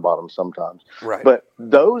Cheyenne Bottoms sometimes. Right. But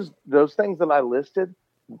those things that I listed,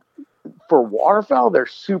 for waterfowl, they're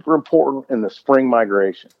super important in the spring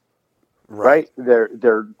migration, right? Their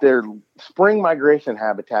spring migration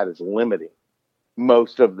habitat is limiting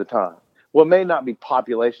most of the time. Well, it may not be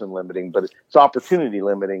population limiting, but it's opportunity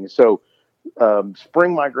limiting. So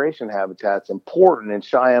spring migration habitat's important in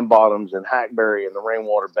Cheyenne Bottoms and Hackberry and the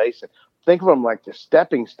Rainwater Basin. Think of them like the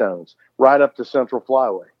stepping stones right up the Central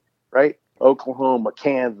Flyway, right? Oklahoma,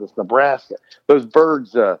 Kansas, Nebraska. Those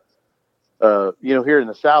birds, here in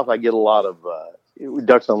the South, I get a lot of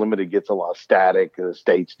Ducks Unlimited gets a lot of static. The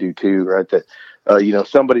states do too, right? That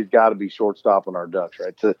somebody's got to be shortstopping our ducks,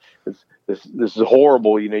 right? So this is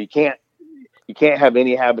horrible. You can't have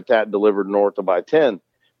any habitat delivered north of I-10.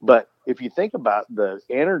 But if you think about the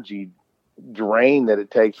energy drain that it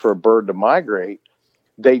takes for a bird to migrate,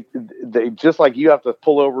 they just like you have to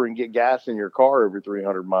pull over and get gas in your car every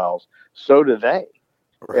 300 miles. So do they.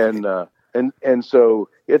 Right. And so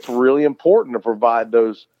it's really important to provide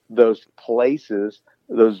those places,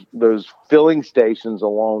 those filling stations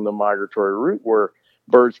along the migratory route where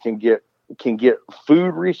birds can get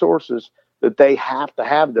food resources that they have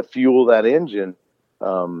to fuel that engine.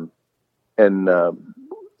 One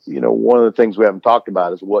of the things we haven't talked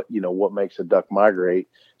about is what makes a duck migrate.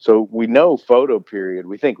 So we know photoperiod.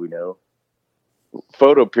 We think we know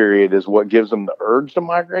photoperiod is what gives them the urge to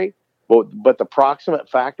migrate. But the proximate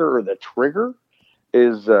factor or the trigger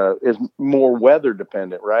is more weather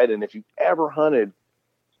dependent, right? And if you've ever hunted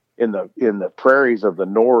in the prairies of the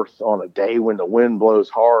north on a day when the wind blows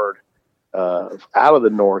hard out of the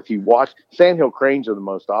north, you watch sandhill cranes are the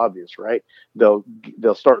most obvious, right? They'll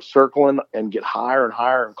start circling and get higher and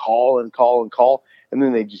higher and call, and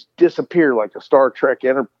then they just disappear like the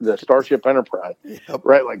the Starship Enterprise, yep.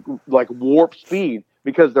 Right? Like warp speed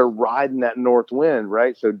because they're riding that north wind,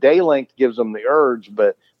 right? So day length gives them the urge,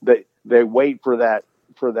 but they wait for that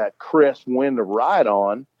crisp wind to ride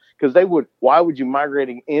on. Because why would you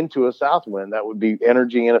migrating into a south wind? That would be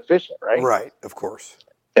energy inefficient, right? Right, of course.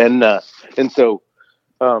 So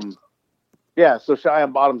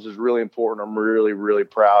Cheyenne Bottoms is really important. I'm really, really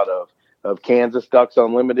proud of Kansas Ducks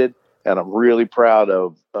Unlimited, and I'm really proud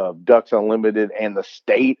of Ducks Unlimited and the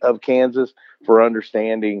state of Kansas for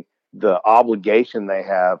understanding the obligation they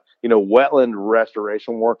have. Wetland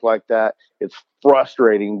restoration work like that, it's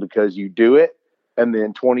frustrating because you do it, and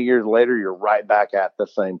then 20 years later, you're right back at the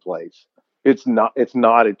same place. It's not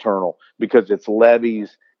eternal because it's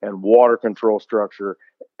levees and water control structure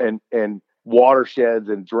and watersheds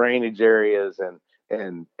and drainage areas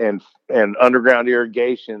and underground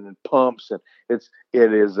irrigation and pumps. And it's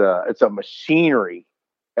a machinery,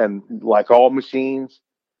 and like all machines,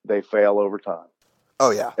 they fail over time. Oh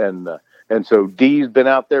yeah. And so Dee's been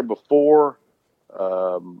out there before,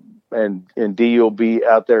 and Dee will be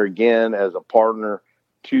out there again as a partner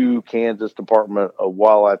to Kansas Department of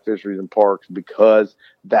Wildlife, Fisheries, and Parks, because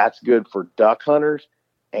that's good for duck hunters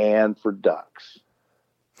and for ducks.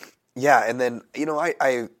 Yeah, and then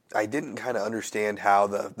I didn't kind of understand how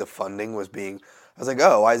the funding was being. I was like,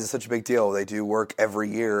 oh, why is it such a big deal? They do work every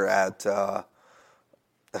year at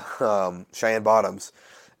Cheyenne Bottoms,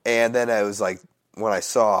 and then I was like, when I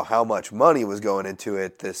saw how much money was going into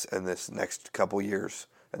it this next couple years,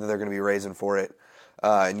 and then they're going to be raising for it,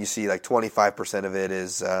 and you see like 25% of it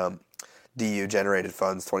is DU generated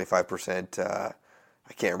funds, 25%. I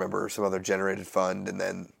can't remember some other generated fund, and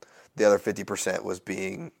then the other 50% was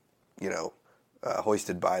being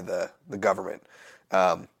hoisted by the government,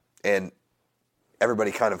 and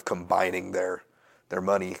everybody kind of combining their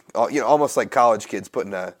money, almost like college kids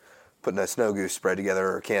putting a snow goose spread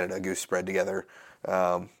together or Canada goose spread together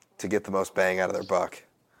to get the most bang out of their buck.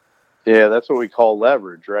 Yeah, that's what we call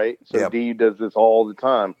leverage, right? So yep. DU does this all the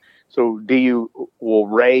time. So DU will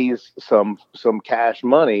raise some cash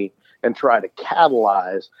money and try to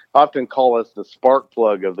catalyze, often call us the spark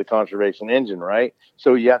plug of the conservation engine, right?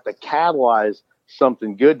 So you have to catalyze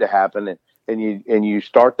something good to happen, and you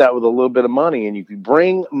start that with a little bit of money. And if you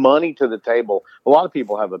bring money to the table, a lot of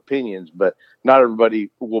people have opinions, but not everybody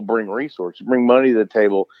will bring resources. Bring money to the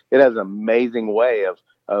table, it has an amazing way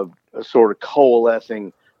of sort of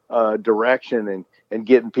coalescing direction and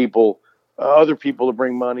getting other people to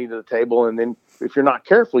bring money to the table. And then if you're not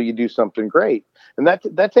careful, you do something great. And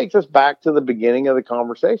that takes us back to the beginning of the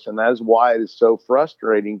conversation. That is why it is so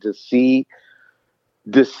frustrating to see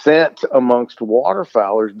dissent amongst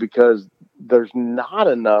waterfowlers, because there's not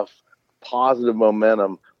enough positive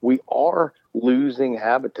momentum. We are losing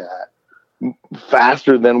habitat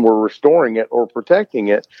faster than we're restoring it or protecting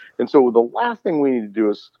it. And so the last thing we need to do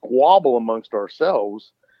is squabble amongst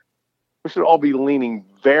ourselves. We should all be leaning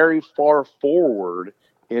very far forward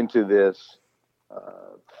into this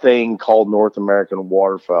thing called North American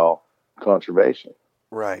waterfowl conservation.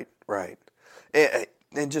 Right.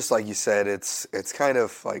 And just like you said, it's kind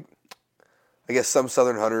of like, I guess some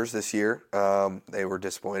southern hunters this year, they were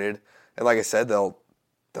disappointed, and like I said, they'll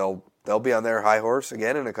be on their high horse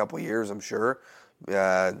again in a couple of years, I'm sure.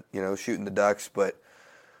 Shooting the ducks, but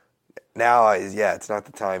now, it's not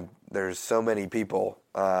the time. There's so many people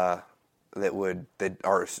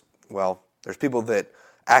there's people that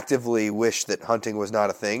actively wish that hunting was not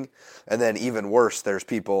a thing, and then even worse, there's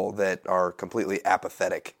people that are completely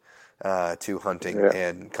apathetic to hunting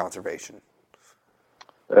and conservation.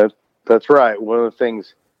 That's right. One of the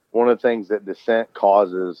things that dissent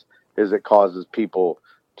causes is it causes people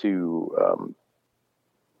to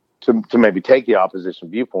maybe take the opposition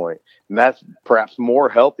viewpoint, and that's perhaps more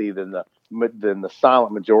healthy than the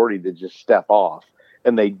silent majority that just step off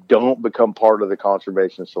and they don't become part of the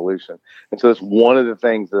conservation solution. And so that's one of the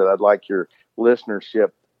things that I'd like your listenership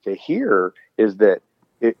to hear, is that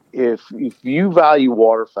if you value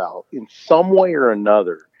waterfowl in some way or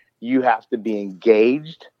another, you have to be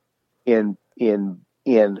engaged in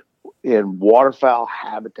waterfowl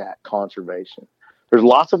habitat conservation. There's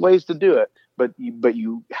lots of ways to do it, but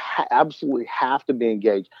you absolutely have to be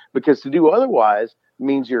engaged, because to do otherwise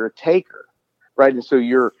means you're a taker, right? And so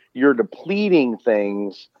you're depleting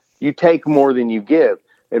things. You take more than you give,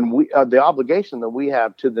 and the obligation that we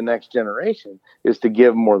have to the next generation is to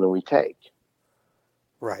give more than we take.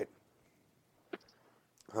 Right.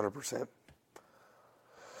 100%.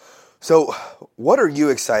 So, what are you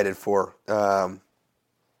excited for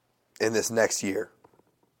in this next year?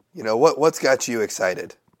 What's got you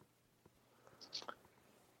excited?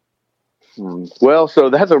 Well, so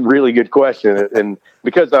that's a really good question, and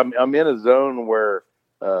because I'm in a zone where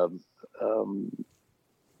I've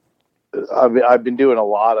been doing a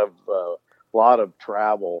lot of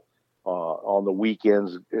travel on the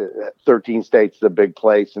weekends. 13 states is a big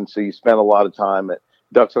place, and so you spend a lot of time at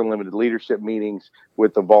Ducks Unlimited leadership meetings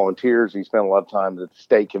with the volunteers. You spend a lot of time at the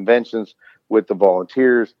state conventions with the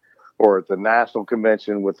volunteers, or at the national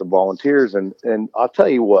convention with the volunteers. And I'll tell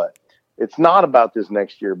you what, it's not about this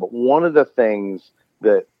next year, but one of the things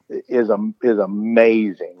that is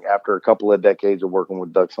amazing after a couple of decades of working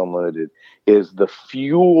with Ducks Unlimited is the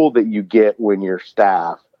fuel that you get when you're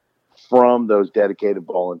staff from those dedicated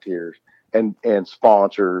volunteers and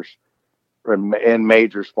sponsors and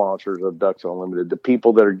major sponsors of Ducks Unlimited, the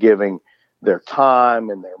people that are giving their time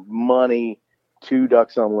and their money to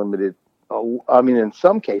Ducks Unlimited. I mean, in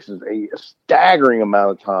some cases, a staggering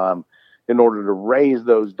amount of time in order to raise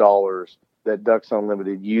those dollars that Ducks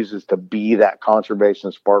Unlimited uses to be that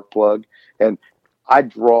conservation spark plug. And I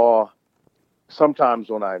draw sometimes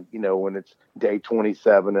when it's day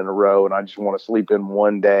 27 in a row and I just want to sleep in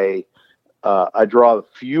one day, I draw the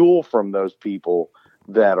fuel from those people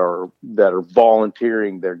that are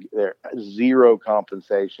volunteering their zero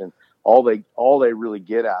compensation. All they really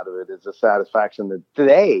get out of it is the satisfaction that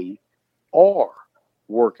they are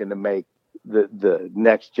working to make the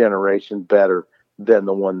next generation better than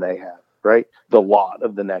the one they have, right? The lot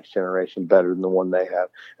of the next generation better than the one they have.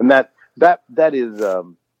 And that is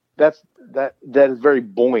very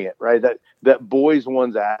buoyant, right? That buoys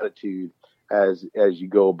one's attitude as you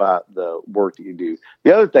go about the work that you do.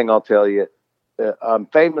 The other thing I'll tell you, I'm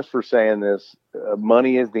famous for saying this,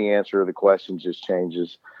 money is the answer. The question just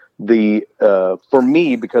changes. For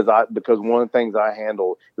me, because one of the things I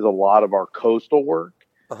handle is a lot of our coastal work.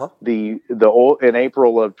 Uh-huh. In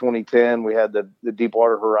April of 2010, we had the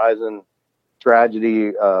Deepwater Horizon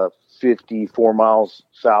tragedy, 54 miles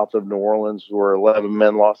south of New Orleans, where 11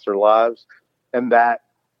 men lost their lives, and that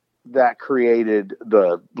created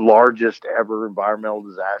the largest ever environmental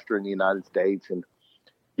disaster in the United States. And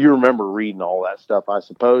you remember reading all that stuff, I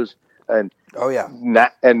suppose. And oh yeah,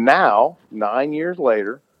 and now 9 years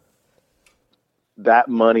later, that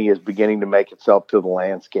money is beginning to make itself to the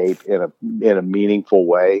landscape in a meaningful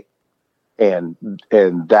way, and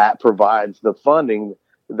that provides the funding.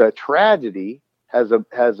 The tragedy has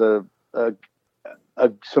some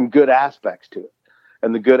good aspects to it,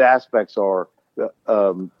 and the good aspects are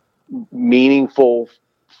meaningful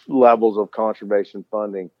levels of conservation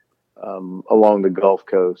funding along the Gulf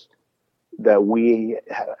Coast that we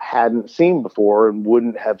hadn't seen before and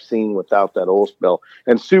wouldn't have seen without that oil spill.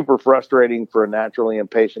 And super frustrating for a naturally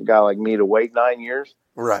impatient guy like me to wait 9 years,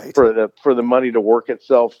 right, for the money to work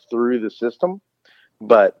itself through the system.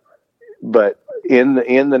 But in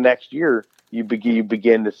the next year, you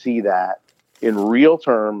begin to see that in real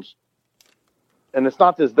terms. And it's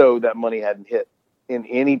not as though that money hadn't hit in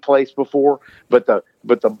any place before, but the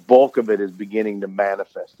bulk of it is beginning to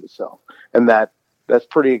manifest itself. And that's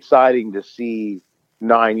pretty exciting to see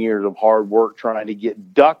 9 years of hard work trying to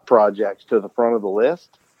get duck projects to the front of the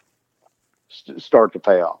list start to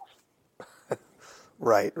pay off.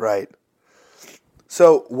 Right.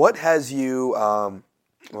 So what has you,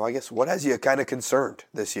 what has you kind of concerned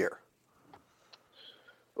this year?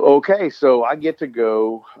 Okay, so I get to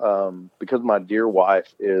go, because my dear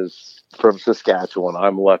wife is from Saskatchewan,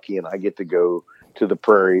 I'm lucky, and I get to go to the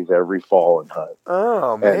prairies every fall and hunt.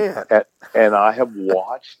 Oh, man. And I have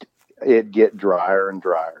watched it get drier and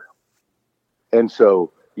drier. And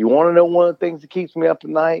so you want to know one of the things that keeps me up at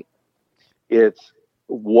night? It's,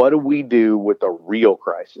 what do we do with a real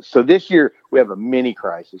crisis? So this year we have a mini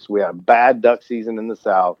crisis. We have bad duck season in the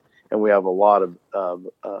South, and we have a lot of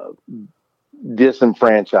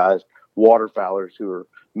disenfranchised waterfowlers who are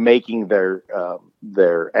making their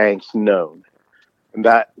angst known. And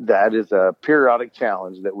that is a periodic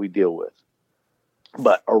challenge that we deal with.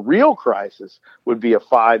 But a real crisis would be a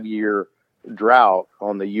 5-year drought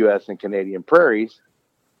on the U.S. and Canadian prairies,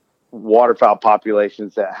 waterfowl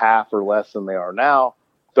populations at half or less than they are now,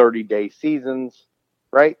 30-day seasons,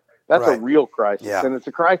 right? That's right. A real crisis. Yeah. And it's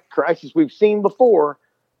a crisis we've seen before,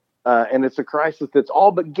 and it's a crisis that's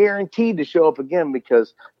all but guaranteed to show up again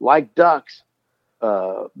because, like ducks,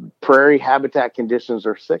 prairie habitat conditions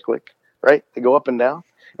are cyclic, right? They go up and down.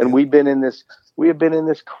 And we have been in this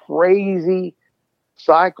crazy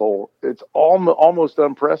cycle. It's almost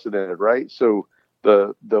unprecedented, right? So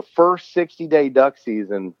the first 60-day duck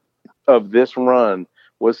season of this run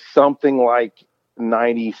was something like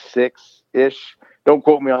 96-ish. Don't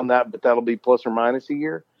quote me on that, but that'll be plus or minus a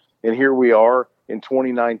year. And here we are in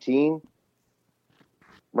 2019,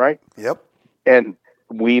 right? Yep. And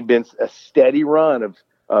we've been a steady run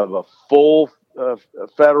of a full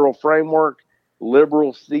federal framework,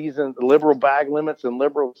 liberal bag limits and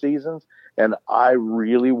liberal seasons. And I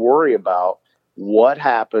really worry about what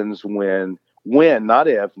happens when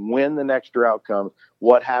the next drought comes,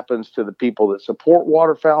 what happens to the people that support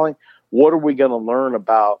waterfowling? What are we going to learn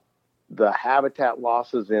about the habitat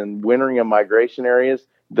losses in wintering and migration areas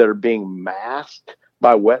that are being masked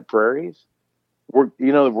by wet prairies?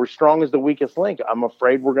 We're strong as the weakest link. I'm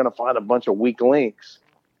afraid we're going to find a bunch of weak links,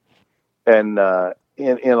 and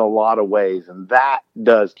in a lot of ways, and that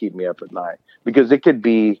does keep me up at night because it could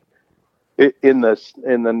be in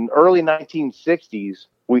the early 1960s.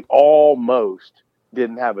 We almost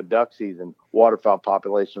didn't have a duck season. Waterfowl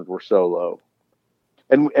populations were so low,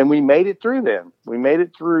 and we made it through then. We made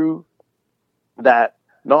it through that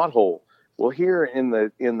knothole. Well, here in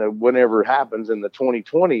the whenever it happens in the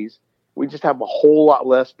 2020s, we just have a whole lot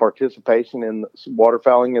less participation in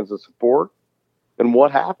waterfowling as a sport. And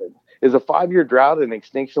what happened? Is a 5-year drought an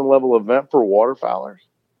extinction level event for waterfowlers?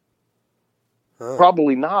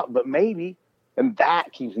 Probably not, but maybe. And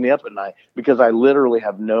that keeps me up at night because I literally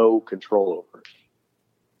have no control over it.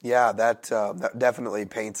 Yeah, that definitely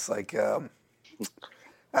paints like,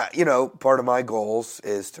 part of my goals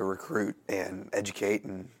is to recruit and educate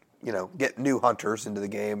and, get new hunters into the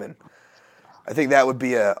game. And I think that would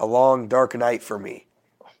be a long, dark night for me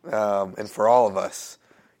and for all of us.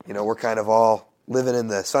 We're kind of all living in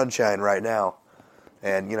the sunshine right now.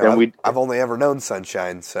 And, I've only ever known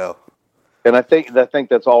sunshine, so. And I think that's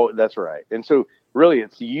right. And so really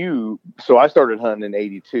it's you. So I started hunting in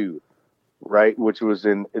 82, right? Which was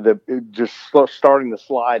just starting to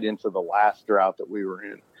slide into the last drought that we were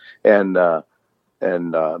in. And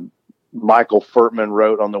Michael Furtman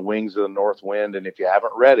wrote On the Wings of the North Wind. And if you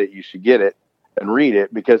haven't read it, you should get it and read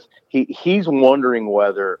it because he's wondering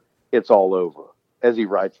whether it's all over as he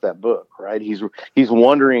writes that book, right? He's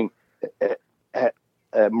wondering,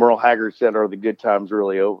 Merle Haggard said, are the good times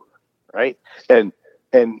really over? Right. And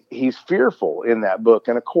he's fearful in that book.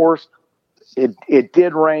 And of course it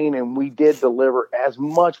did rain and we did deliver as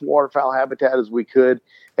much waterfowl habitat as we could.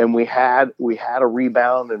 And we had a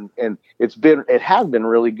rebound and it has been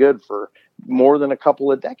really good for more than a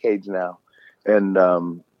couple of decades now. And,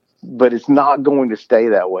 but it's not going to stay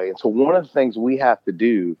that way. And so one of the things we have to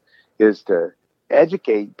do is to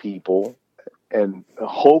educate people. And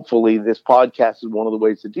hopefully this podcast is one of the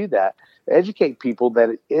ways to do that. Educate people that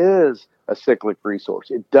it is a cyclic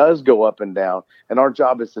resource. It does go up and down. And our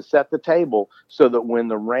job is to set the table so that when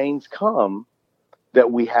the rains come,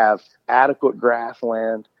 that we have adequate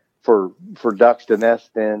grassland for ducks to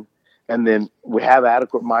nest in. And then we have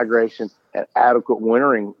adequate migration and adequate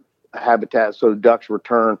wintering habitat so ducks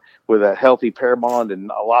return with a healthy pair bond and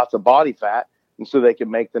lots of body fat. And so they can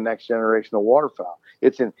make the next generation of waterfowl.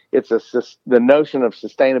 The notion of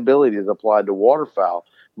sustainability is applied to waterfowl,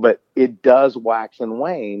 but it does wax and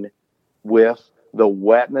wane with the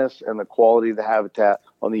wetness and the quality of the habitat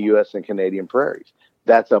on the U.S. and Canadian prairies.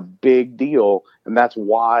 That's a big deal, and that's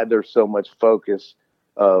why there's so much focus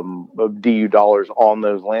of DU dollars on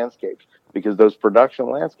those landscapes, because those production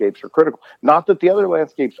landscapes are critical. Not that the other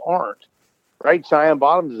landscapes aren't, right? Cheyenne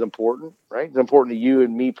Bottoms is important, right? It's important to you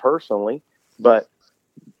and me personally, but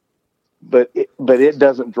it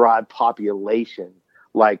doesn't drive population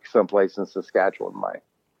like someplace in Saskatchewan might.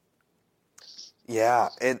 Yeah,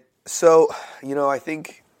 and so I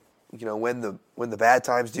think when the bad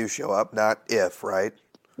times do show up, not if, right?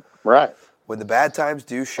 Right. When the bad times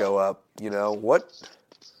do show up,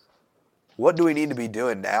 what do we need to be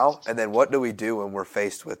doing now, and then what do we do when we're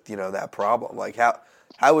faced with that problem? Like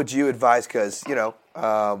how would you advise? Because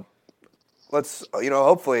let's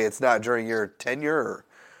hopefully it's not during your tenure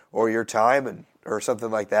or your time or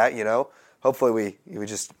something like that. Hopefully we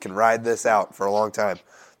just can ride this out for a long time.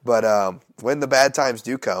 But when the bad times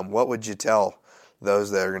do come, what would you tell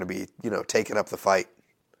those that are going to be taking up the fight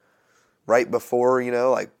right before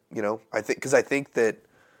I think that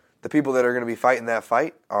the people that are going to be fighting that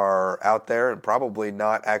fight are out there and probably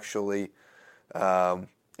not actually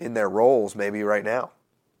in their roles maybe right now.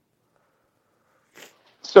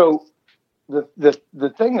 So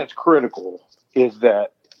the thing that's critical is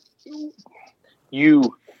that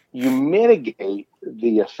you mitigate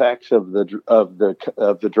the effects of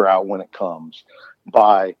the drought when it comes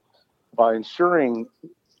by ensuring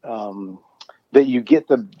that you get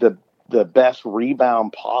the best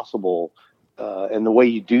rebound possible. And the way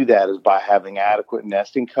you do that is by having adequate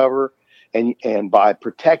nesting cover and by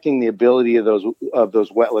protecting the ability of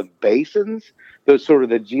those wetland basins, those sort of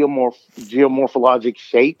the geomorphologic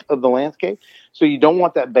shape of the landscape. So you don't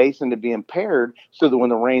want that basin to be impaired, so that when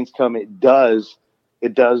the rains come, it does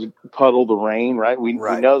puddle the rain, right? We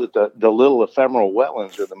know that the little ephemeral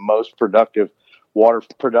wetlands are the most productive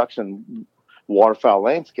waterfowl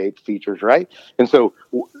landscape features, right? And so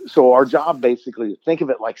our job basically is think of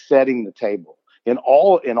it like setting the table. In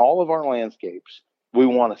all of our landscapes, we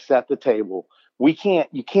want to set the table. You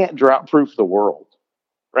can't drought proof the world,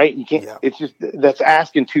 right? You can't. Yeah. It's just that's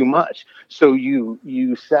asking too much. So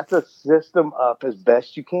you set the system up as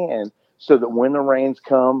best you can so that when the rains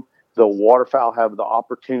come, the waterfowl have the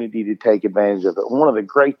opportunity to take advantage of it. One of the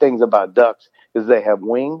great things about ducks is they have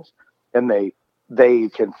wings, and they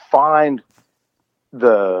can find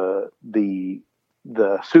the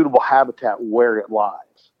suitable habitat where it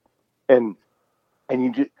lies, and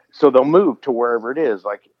so they'll move to wherever it is.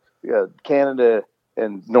 Like Canada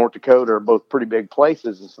and North Dakota are both pretty big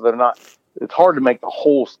places, and so it's hard to make the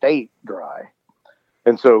whole state dry,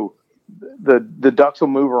 and so the ducks will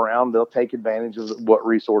move around. They'll take advantage of what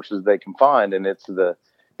resources they can find, and it's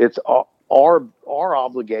our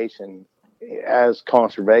obligation as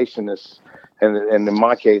conservationists, and in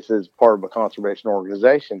my case, as part of a conservation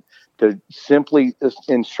organization, to simply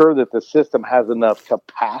ensure that the system has enough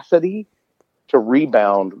capacity to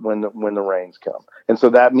rebound when the rains come. And so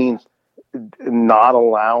that means not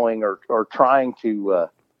allowing or trying to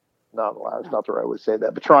not allow, it's not the right way to say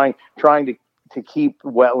that, but trying to keep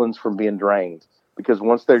wetlands from being drained, because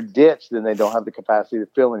once they're ditched, then they don't have the capacity to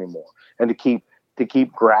fill anymore, and to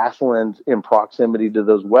keep grasslands in proximity to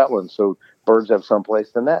those wetlands so birds have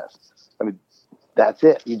someplace to nest. I mean, that's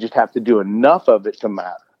it. You just have to do enough of it to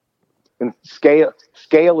matter. And scale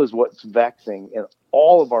is what's vexing in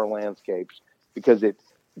all of our landscapes, because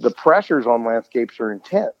the pressures on landscapes are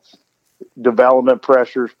intense. Development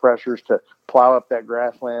pressures to plow up that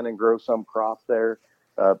grassland and grow some crop there,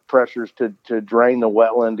 pressures to drain the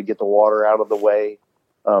wetland to get the water out of the way.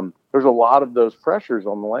 There's a lot of those pressures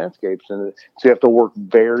on the landscapes, and so you have to work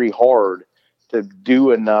very hard to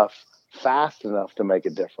do enough fast enough to make a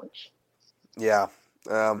difference. Yeah.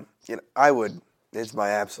 It's my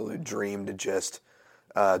absolute dream to just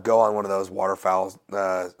go on one of those waterfowl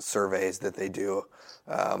surveys that they do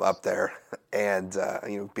up there, and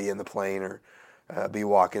be in the plain or be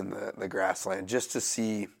walking the grassland just to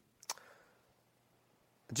see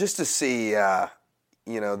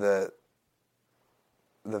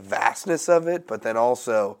the vastness of it, but then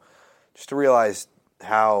also just to realize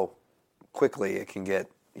how quickly it can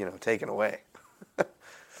get taken away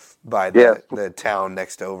by the town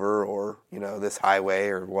next over, or this highway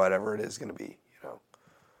or whatever it is going to be.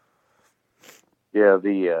 Yeah,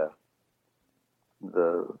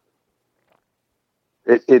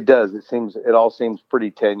 it does. It all seems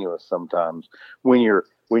pretty tenuous sometimes when you're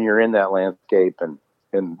in that landscape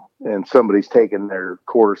and somebody's taking their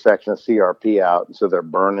quarter section of CRP out, and so they're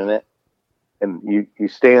burning it, and you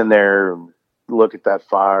stand there and look at that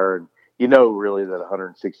fire, and really that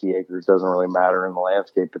 160 acres doesn't really matter in the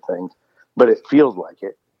landscape of things, but it feels like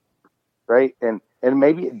it, right? And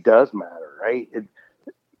maybe it does matter, right?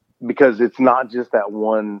 because it's not just that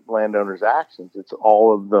one landowner's actions; it's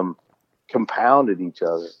all of them compounded each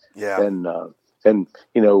other. Yeah. And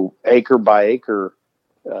acre by acre,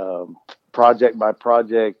 project by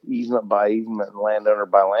project, easement by easement, and landowner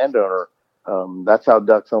by landowner. That's how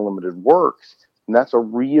Ducks Unlimited works, and that's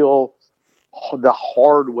the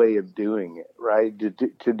hard way of doing it, right?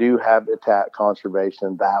 To do habitat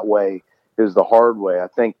conservation that way is the hard way. I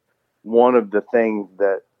think one of the things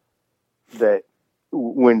that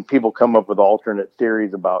when people come up with alternate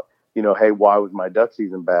theories about, hey, why was my duck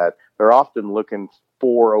season bad? They're often looking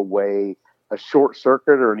for a short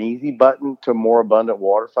circuit or an easy button to more abundant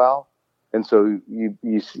waterfowl. And so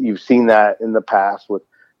you've seen that in the past with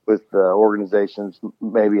organizations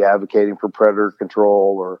maybe advocating for predator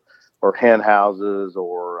control or hen houses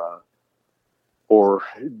or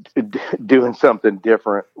doing something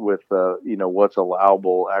different with what's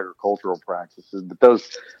allowable agricultural practices. But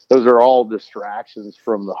those are all distractions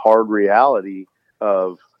from the hard reality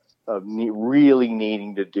of really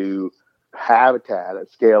needing to do habitat at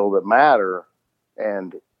scale that matter,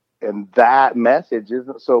 and that message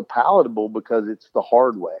isn't so palatable because it's the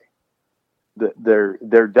hard way.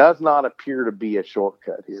 There does not appear to be a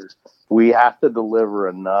shortcut here. We have to deliver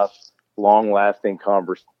enough long-lasting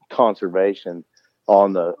conservation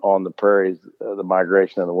on the prairies, the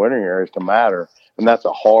migration of the wintering areas to matter, and that's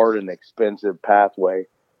a hard and expensive pathway.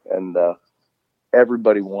 And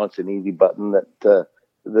everybody wants an easy button that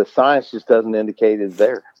the science just doesn't indicate is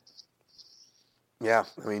there. Yeah,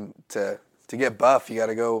 I mean, to get buff, you got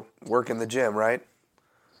to go work in the gym, right?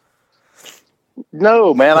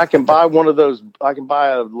 No, man, I can buy one of those. I can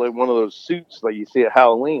buy one of those suits that you see at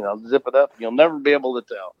Halloween. I'll zip it up. You'll never be able to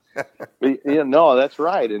tell. But, no, that's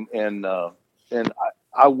right. And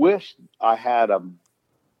I wish I had an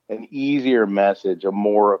easier message, a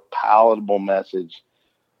more palatable message.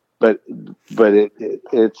 But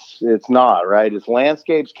it's not, right. It's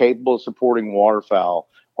landscapes capable of supporting waterfowl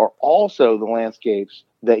are also the landscapes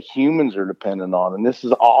that humans are dependent on, and this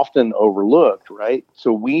is often overlooked, right?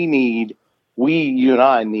 So you and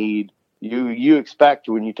I need, you expect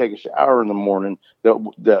when you take a shower in the morning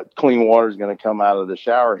that clean water is going to come out of the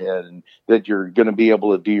shower head, and that you're going to be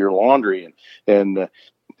able to do your laundry. And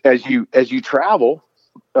as you travel,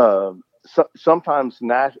 sometimes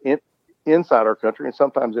inside our country and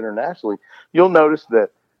sometimes internationally, you'll notice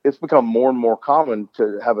that it's become more and more common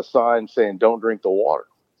to have a sign saying "Don't drink the water."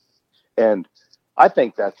 And I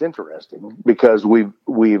think that's interesting because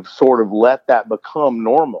we've sort of let that become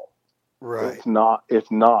normal. Right. It's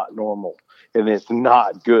not normal, and it's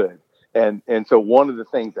not good. And so one of the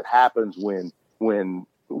things that happens when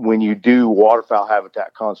you do waterfowl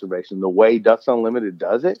habitat conservation, the way Ducks Unlimited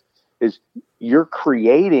does it, is you're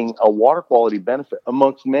creating a water quality benefit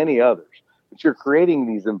amongst many others. But you're creating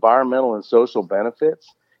these environmental and social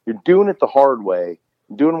benefits. You're doing it the hard way.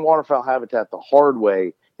 Doing waterfowl habitat the hard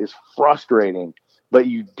way is frustrating, but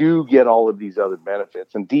you do get all of these other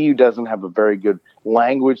benefits. And DU doesn't have a very good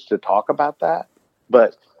language to talk about that.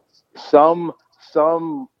 But some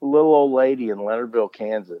little old lady in Leonardville,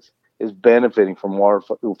 Kansas, is benefiting from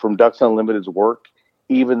Ducks Unlimited's work,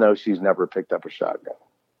 even though she's never picked up a shotgun.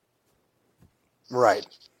 Right.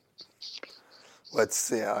 What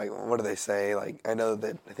do they say? Like, I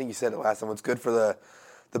think you said it last time. What's good for the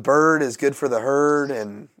bird is good for the herd,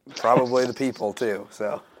 and probably the people too.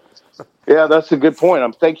 So. Yeah, that's a good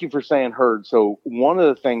point. Thank you for saying herd. So one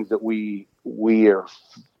of the things that we are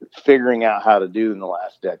figuring out how to do in the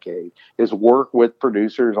last decade is work with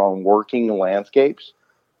producers on working landscapes.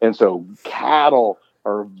 And so cattle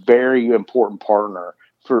are a very important partner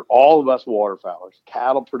for all of us waterfowlers.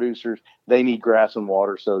 Cattle producers, they need grass and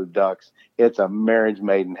water, so do ducks. It's a marriage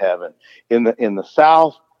made in heaven. In the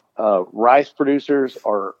South, rice producers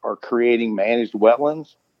are creating managed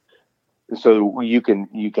wetlands. So you can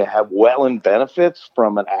have wetland benefits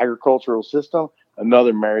from an agricultural system,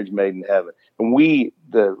 another marriage made in heaven. And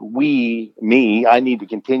I need to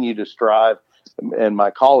continue to strive, and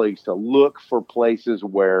my colleagues, to look for places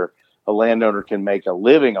where a landowner can make a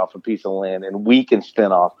living off a piece of land, and we can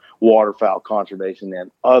spin off waterfowl conservation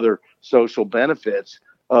and other social benefits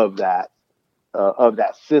of that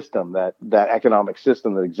system, that economic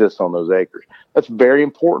system that exists on those acres. That's very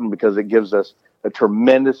important because it gives us a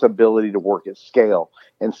tremendous ability to work at scale,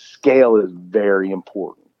 and scale is very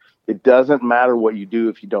important. It doesn't matter what you do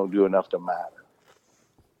if you don't do enough to matter.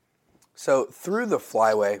 So through the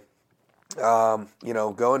flyway,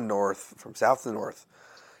 going north, from south to north,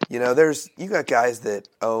 you got guys that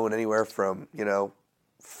own anywhere from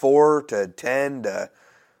 4 to 10 to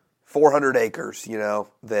 400 acres,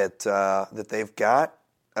 that they've got.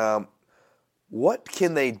 what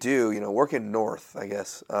can they do, working north, I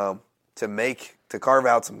guess, to carve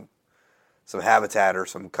out some habitat or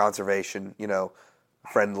some conservation,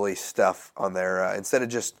 friendly stuff on there instead of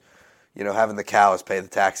just, having the cows pay the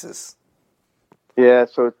taxes? Yeah,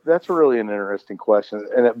 so that's really an interesting question,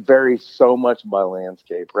 and it varies so much by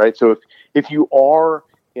landscape, right? So if you are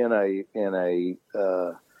in a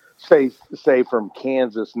say from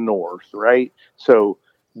Kansas north, right? So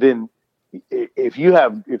then if you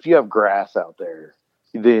have grass out there,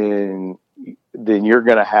 then you're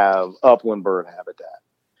going to have upland bird habitat.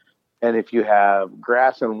 And if you have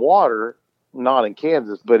grass and water, not in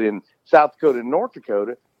Kansas, but in South Dakota and North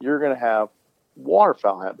Dakota, you're going to have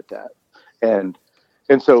waterfowl habitat. And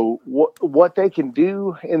so what they can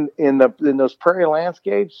do in those prairie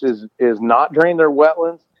landscapes is not drain their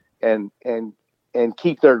wetlands and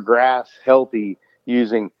keep their grass healthy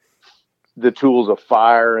using the tools of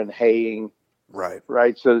fire and haying.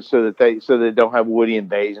 Right. So that they don't have woody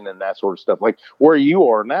invasion and that sort of stuff. Like where you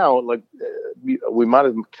are now, like we might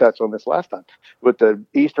have touched on this last time, but the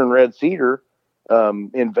eastern red cedar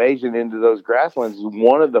invasion into those grasslands is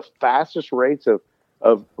one of the fastest rates of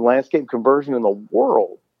landscape conversion in the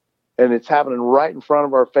world. And it's happening right in front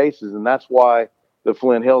of our faces. And that's why the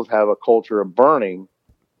Flint Hills have a culture of burning,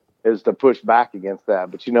 is to push back against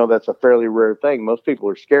that. But that's a fairly rare thing. Most people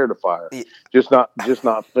are scared of fire. Yeah. Just not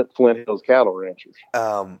Flint Hills cattle ranchers.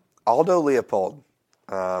 Aldo Leopold,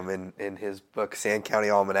 in his book Sand County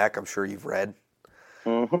Almanac, I'm sure you've read.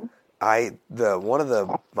 Mm-hmm. One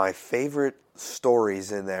of my favorite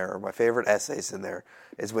stories in there, or my favorite essays in there,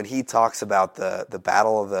 is when he talks about the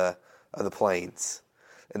Battle of the Plains.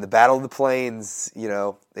 In the Battle of the Plains,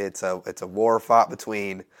 it's a war fought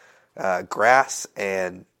between grass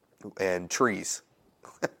and trees,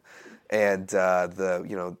 and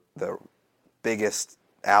the biggest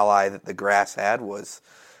ally that the grass had was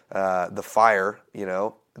the fire,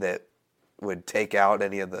 that would take out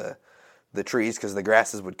any of the trees, because the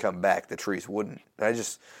grasses would come back, the trees wouldn't.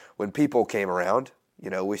 And when people came around,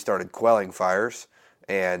 we started quelling fires,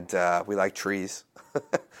 and we like trees,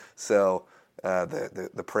 so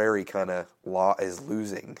the prairie kind of law is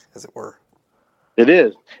losing, as it were. It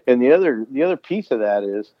is, and the other piece of that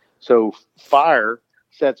is, so fire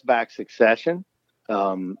sets back succession,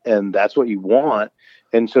 and that's what you want.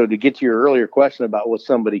 And so to get to your earlier question about what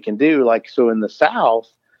somebody can do, like, so in the South,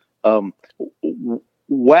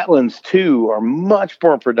 wetlands too are much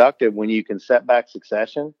more productive when you can set back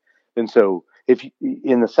succession. And so if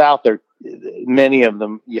in the South, many of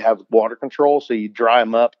them, you have water control, so you dry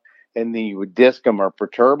them up and then you would disc them or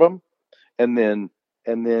perturb them, and then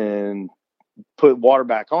put water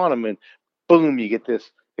back on them, and boom, you get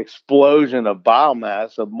this explosion of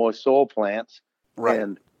biomass of moist soil plants. Right.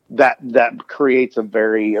 And that creates a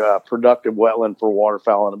very productive wetland for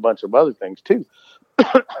waterfowl and a bunch of other things too.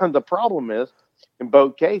 The problem is, in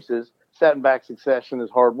both cases, setting back succession is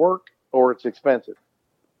hard work or it's expensive.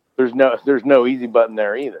 There's no easy button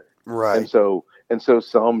there either. Right. And so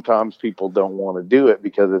sometimes people don't want to do it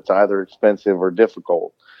because it's either expensive or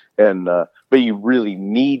difficult. And but you really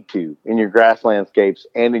need to, in your grass landscapes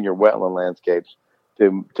and in your wetland landscapes,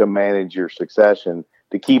 to manage your succession,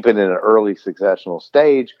 to keep it in an early successional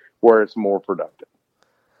stage where it's more productive.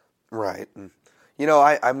 Right.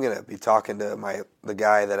 I'm going to be talking to the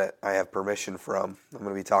guy that I have permission from. I'm going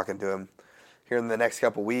to be talking to him here in the next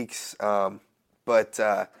couple weeks. But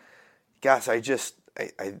gosh,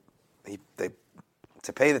 to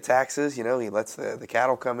pay the taxes, he lets the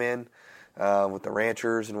cattle come in with the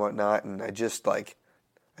ranchers and whatnot, and I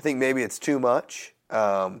think maybe it's too much,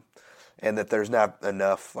 and that there's not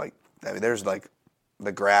enough. There's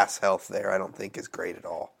the grass health there, I don't think is great at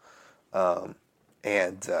all,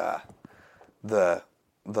 and the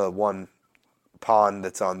one pond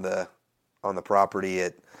that's on the property,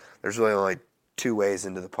 there's really only two ways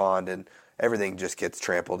into the pond, and everything just gets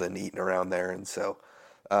trampled and eaten around there, and so.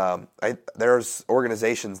 There's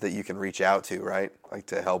organizations that you can reach out to, right?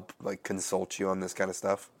 To help, consult you on this kind of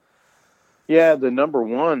stuff. Yeah, the number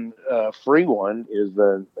one free one is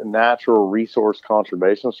the Natural Resource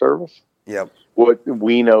Conservation Service. Yep. What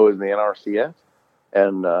we know is the NRCS,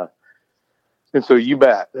 and so you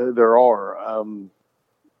bet there are,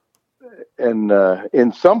 and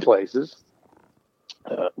in some places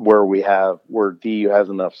where DU has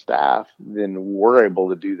enough staff, then we're able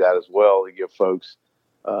to do that as well to give folks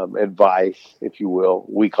advice, if you will.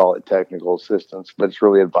 We call it technical assistance, but it's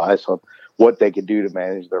really advice on what they could do to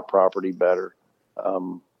manage their property better.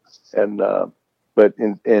 But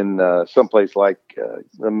in some place like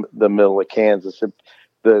the middle of Kansas,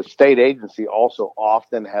 the state agency also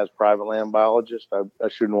often has private land biologists. I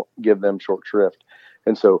shouldn't give them short shrift.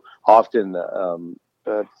 And so often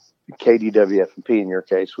KDWF&P in your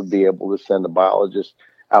case would be able to send a biologist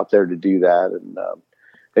out there to do that.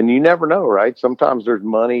 And you never know, right? Sometimes there's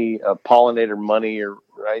money, pollinator money, or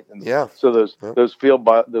right. And yeah. So those field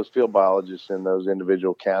biologists in those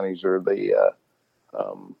individual counties are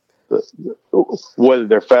whether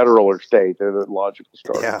they're federal or state, they're the logical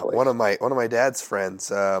starting place. One of my dad's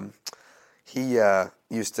friends, he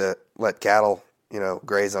used to let cattle,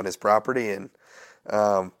 graze on his property, and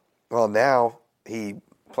now he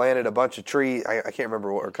planted a bunch of trees. I can't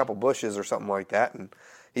remember a couple bushes or something like that, and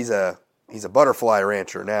he's a butterfly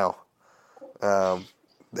rancher now.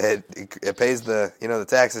 It pays the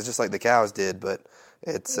taxes just like the cows did, but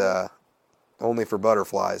it's only for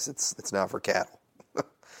butterflies. It's not for cattle.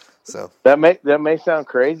 So that may sound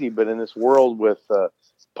crazy, but in this world with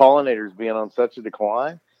pollinators being on such a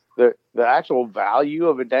decline, the actual value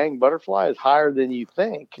of a dang butterfly is higher than you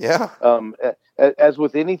think. Yeah. As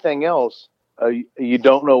with anything else, you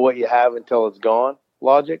don't know what you have until it's gone.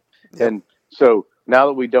 Logic. Yep. And so now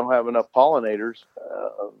that we don't have enough pollinators,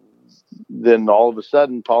 then all of a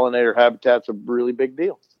sudden pollinator habitat's a really big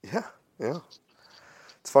deal. Yeah. Yeah.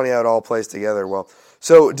 It's funny how it all plays together. Well,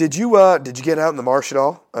 so did you get out in the marsh at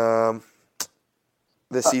all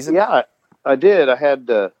this season? Yeah, I did. I had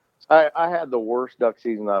the worst duck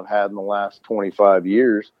season I've had in the last 25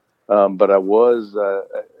 years, but I was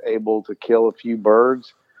able to kill a few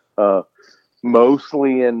birds,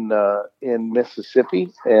 mostly in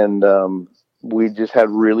Mississippi, and we just had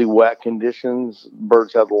really wet conditions.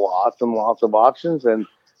 Birds had lots and lots of options, and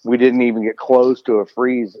we didn't even get close to a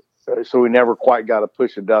freeze. So we never quite got to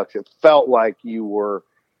push the ducks. It felt like you were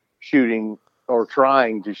shooting or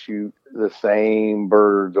trying to shoot the same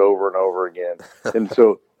birds over and over again. And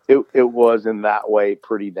so it was in that way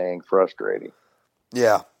pretty dang frustrating.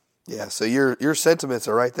 Yeah. Yeah. So your sentiments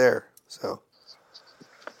are right there. So.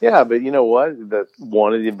 Yeah, but you know what? That's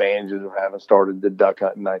one of the advantages of having started the duck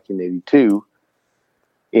hunt in 1982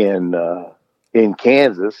 in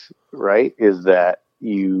Kansas, right, is that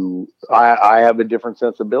I have a different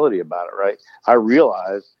sensibility about it, right? I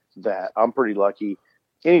realize that I'm pretty lucky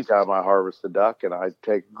anytime I harvest a duck, and I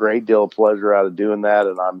take a great deal of pleasure out of doing that.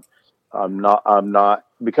 And I'm not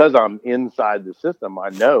because I'm inside the system, I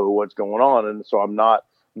know what's going on. And so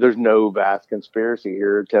there's no vast conspiracy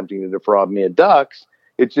here attempting to defraud me of ducks.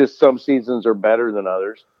 It's just some seasons are better than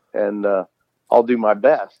others, and I'll do my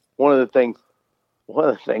best. One of the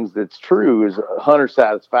things that's true is hunter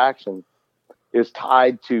satisfaction is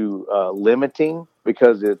tied to limiting,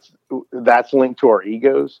 because that's linked to our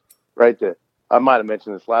egos, right? I might have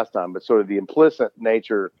mentioned this last time, but sort of the implicit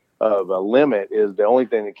nature of a limit is the only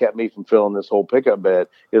thing that kept me from filling this whole pickup bed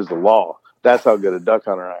is the law. That's how good a duck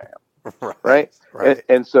hunter I am. Right.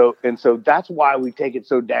 And so that's why we take it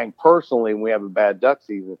so dang personally when we have a bad duck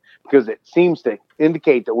season, because it seems to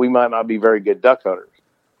indicate that we might not be very good duck hunters.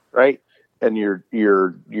 Right. And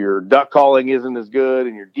your duck calling isn't as good,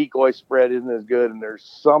 and your decoy spread isn't as good, and there's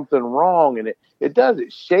something wrong. And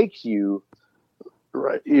it shakes you,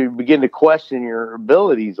 right? You begin to question your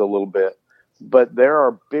abilities a little bit, but there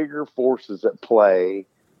are bigger forces at play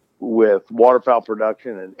with waterfowl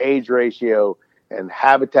production and age ratio and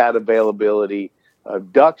habitat availability.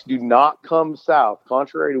 Ducks do not come south,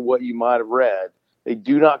 contrary to what you might have read. They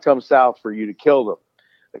do not come south for you to kill them.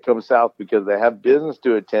 They come south because they have business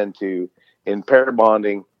to attend to in pair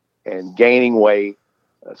bonding and gaining weight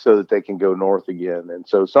so that they can go north again. And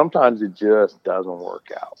so sometimes it just doesn't work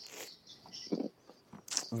out.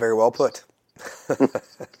 Very well put.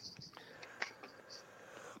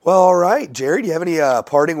 Well, all right, Jerry, do you have any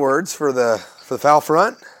parting words for the foul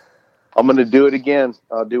front? I'm going to do it again.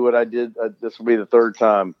 I'll do what I did. This will be the third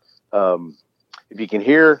time. If you can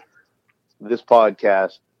hear this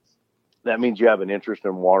podcast, that means you have an interest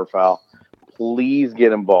in waterfowl. Please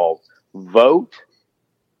get involved. Vote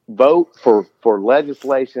for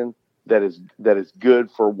legislation that is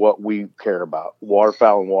good for what we care about,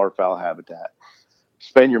 waterfowl and waterfowl habitat.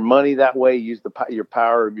 Spend your money that way. Use your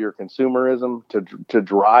power of your consumerism to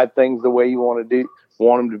drive things the way you want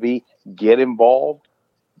them to be. Get involved.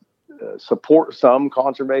 Support some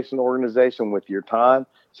conservation organization with your time.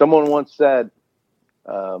 Someone once said,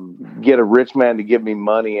 get a rich man to give me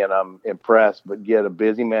money and I'm impressed, but get a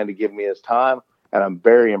busy man to give me his time and I'm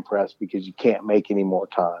very impressed, because you can't make any more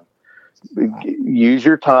time. Use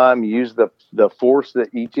your time, use the force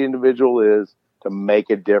that each individual is to make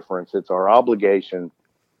a difference. It's our obligation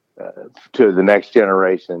to the next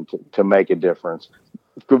generation to make a difference.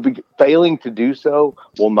 Failing to do so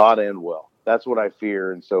will not end well. That's what I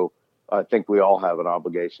fear. And so I think we all have an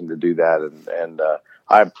obligation to do that. And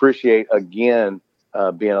I appreciate, again,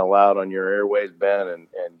 being allowed on your airways, Ben, and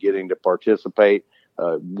getting to participate.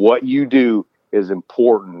 What you do is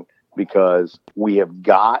important because we have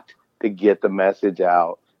got to get the message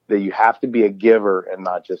out that you have to be a giver and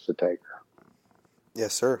not just a taker.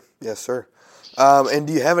 Yes, sir. Yes, sir. And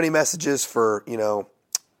do you have any messages for,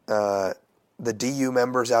 the DU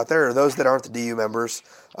members out there, or those that aren't the DU members,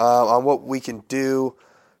 on what we can do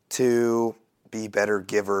to be better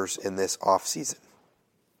givers in this off season?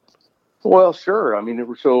 Well, sure. I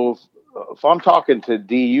mean, so if I'm talking to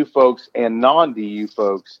DU folks and non-DU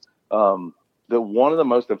folks, one of the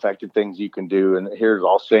most effective things you can do, and here's,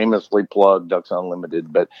 I'll shamelessly plug Ducks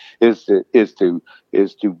Unlimited, but is to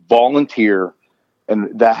volunteer.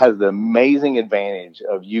 And that has the amazing advantage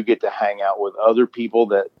of you get to hang out with other people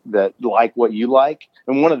that like what you like.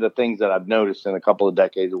 And one of the things that I've noticed in a couple of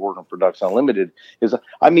decades of working for Ducks Unlimited is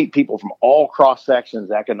I meet people from all cross sections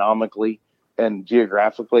economically and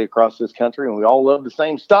geographically across this country, and we all love the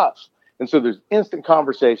same stuff. And so there's instant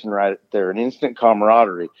conversation right there, and instant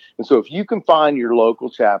camaraderie. And so if you can find your local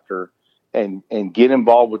chapter and get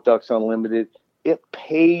involved with Ducks Unlimited, it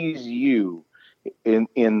pays you in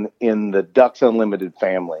the Ducks Unlimited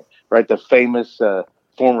family, right? The famous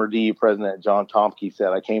former DU president John Tomke said,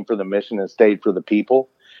 "I came for the mission and stayed for the people."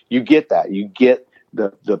 You get that. You get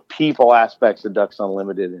the people aspects of Ducks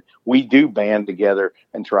Unlimited. We do band together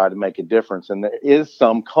and try to make a difference. And there is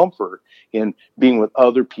some comfort in being with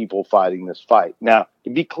other people fighting this fight. Now, to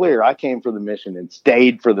be clear, I came for the mission and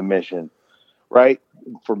stayed for the mission, right?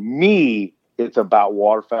 For me, it's about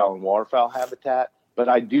waterfowl and waterfowl habitat. But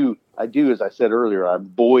I do, as I said earlier, I'm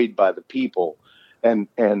buoyed by the people. And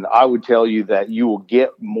I would tell you that you will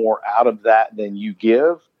get more out of that than you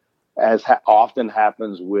give, as often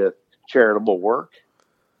happens with charitable work.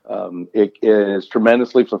 It is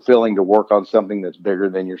tremendously fulfilling to work on something that's bigger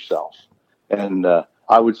than yourself. And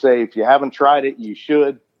I would say if you haven't tried it, you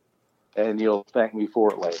should, and you'll thank me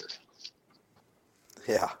for it later.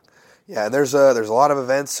 Yeah. And there's a lot of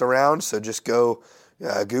events around, so just go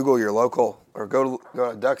Google your local, or go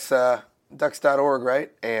to ducks.org,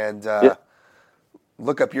 right? And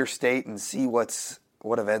look up your state and see what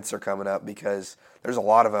events are coming up, because there's a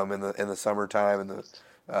lot of them in the summertime and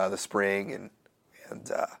the spring,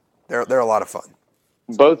 and they're a lot of fun.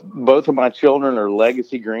 Both of my children are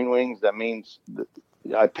Legacy Green Wings. That means that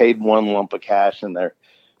I paid one lump of cash, and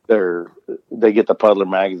they get the Puddler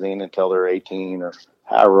magazine until they're 18 or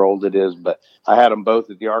however old it is. But I had them both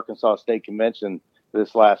at the Arkansas State Convention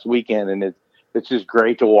this last weekend, and it's just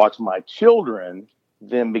great to watch my children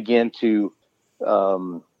then begin to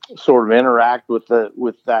sort of interact with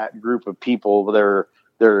that group of people. They're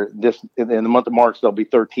this in the month of March, they'll be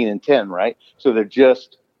 13 and 10, right? So they're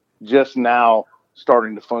just now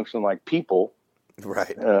starting to function like people,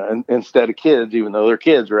 right? Instead of kids, even though they're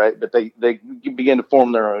kids, right? But they begin to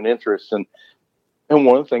form their own interests, and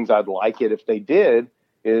one of the things I'd like it if they did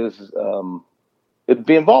is it'd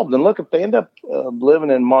be involved. And look, if they end up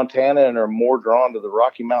living in Montana and are more drawn to the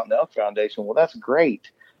Rocky Mountain Elk Foundation, well, that's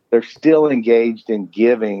great. They're still engaged in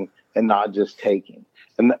giving and not just taking.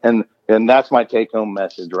 And that's my take-home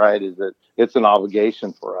message, right? Is that it's an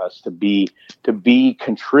obligation for us to be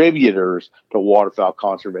contributors to waterfowl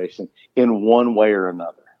conservation in one way or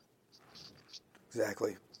another.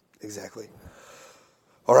 Exactly.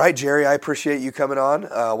 All right, Jerry, I appreciate you coming on.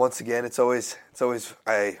 Once again, it's always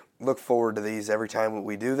I look forward to these every time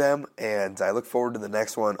we do them, and I look forward to the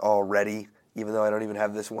next one already, even though I don't even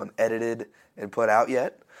have this one edited and put out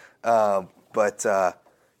yet.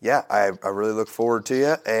 Yeah, I really look forward to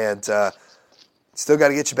you, and still got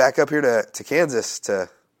to get you back up here to Kansas to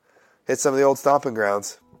hit some of the old stomping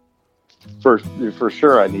grounds. For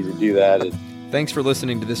sure, I need to do that. Thanks for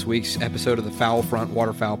listening to this week's episode of the Fowl Front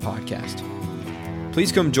Waterfowl Podcast.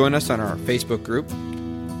 Please come join us on our Facebook group,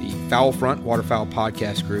 the Fowl Front Waterfowl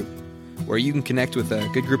Podcast group, where you can connect with a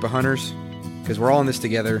good group of hunters, because we're all in this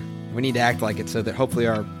together. We need to act like it so that hopefully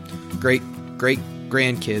our great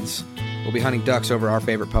grandkids will be hunting ducks over our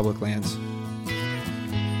favorite public lands.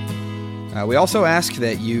 We also ask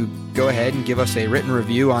that you go ahead and give us a written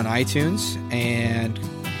review on iTunes and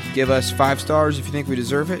give us 5 stars if you think we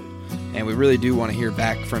deserve it. And we really do want to hear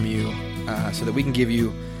back from you so that we can give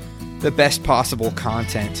you the best possible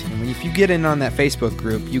content. And if you get in on that Facebook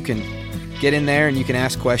group, you can get in there and you can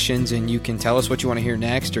ask questions, and you can tell us what you want to hear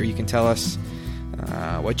next, or you can tell us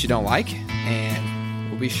what you don't like, and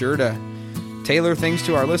we'll be sure to tailor things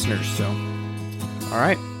to our listeners. So, all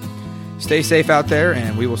right, stay safe out there,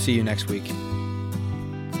 and we will see you next week.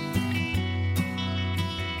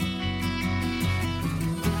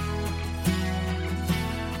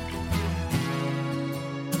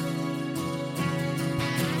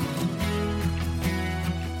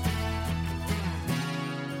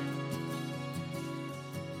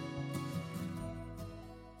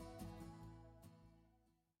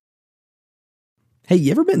 Hey,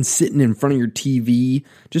 you ever been sitting in front of your TV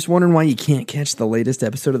just wondering why you can't catch the latest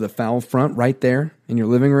episode of The Foul Front right there in your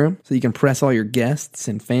living room so you can press all your guests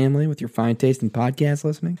and family with your fine taste in podcast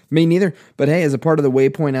listening? Me neither, but hey, as a part of the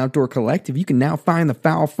Waypoint Outdoor Collective, you can now find The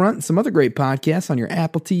Foul Front and some other great podcasts on your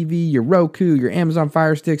Apple TV, your Roku, your Amazon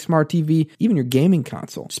Fire Stick, Smart TV, even your gaming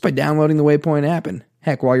console, just by downloading the Waypoint app. And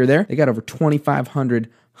heck, while you're there, they got over 2,500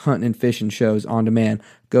 hunting and fishing shows on demand.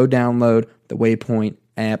 Go download the Waypoint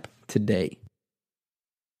app today.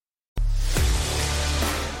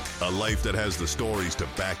 A life that has the stories to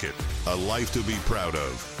back it. A life to be proud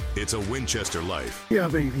of. It's a Winchester life. Yeah,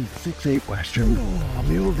 baby. 6'8" Western. Oh,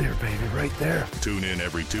 mule deer, baby, right there. Tune in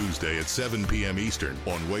every Tuesday at 7 p.m. Eastern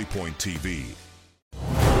on Waypoint TV.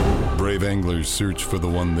 Brave anglers search for the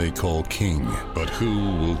one they call king, but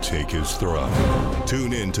who will take his throne?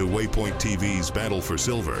 Tune in to Waypoint TV's Battle for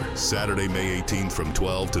Silver, Saturday, May 18th from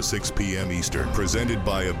 12 to 6 p.m. Eastern. Presented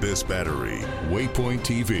by Abyss Battery. Waypoint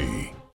TV.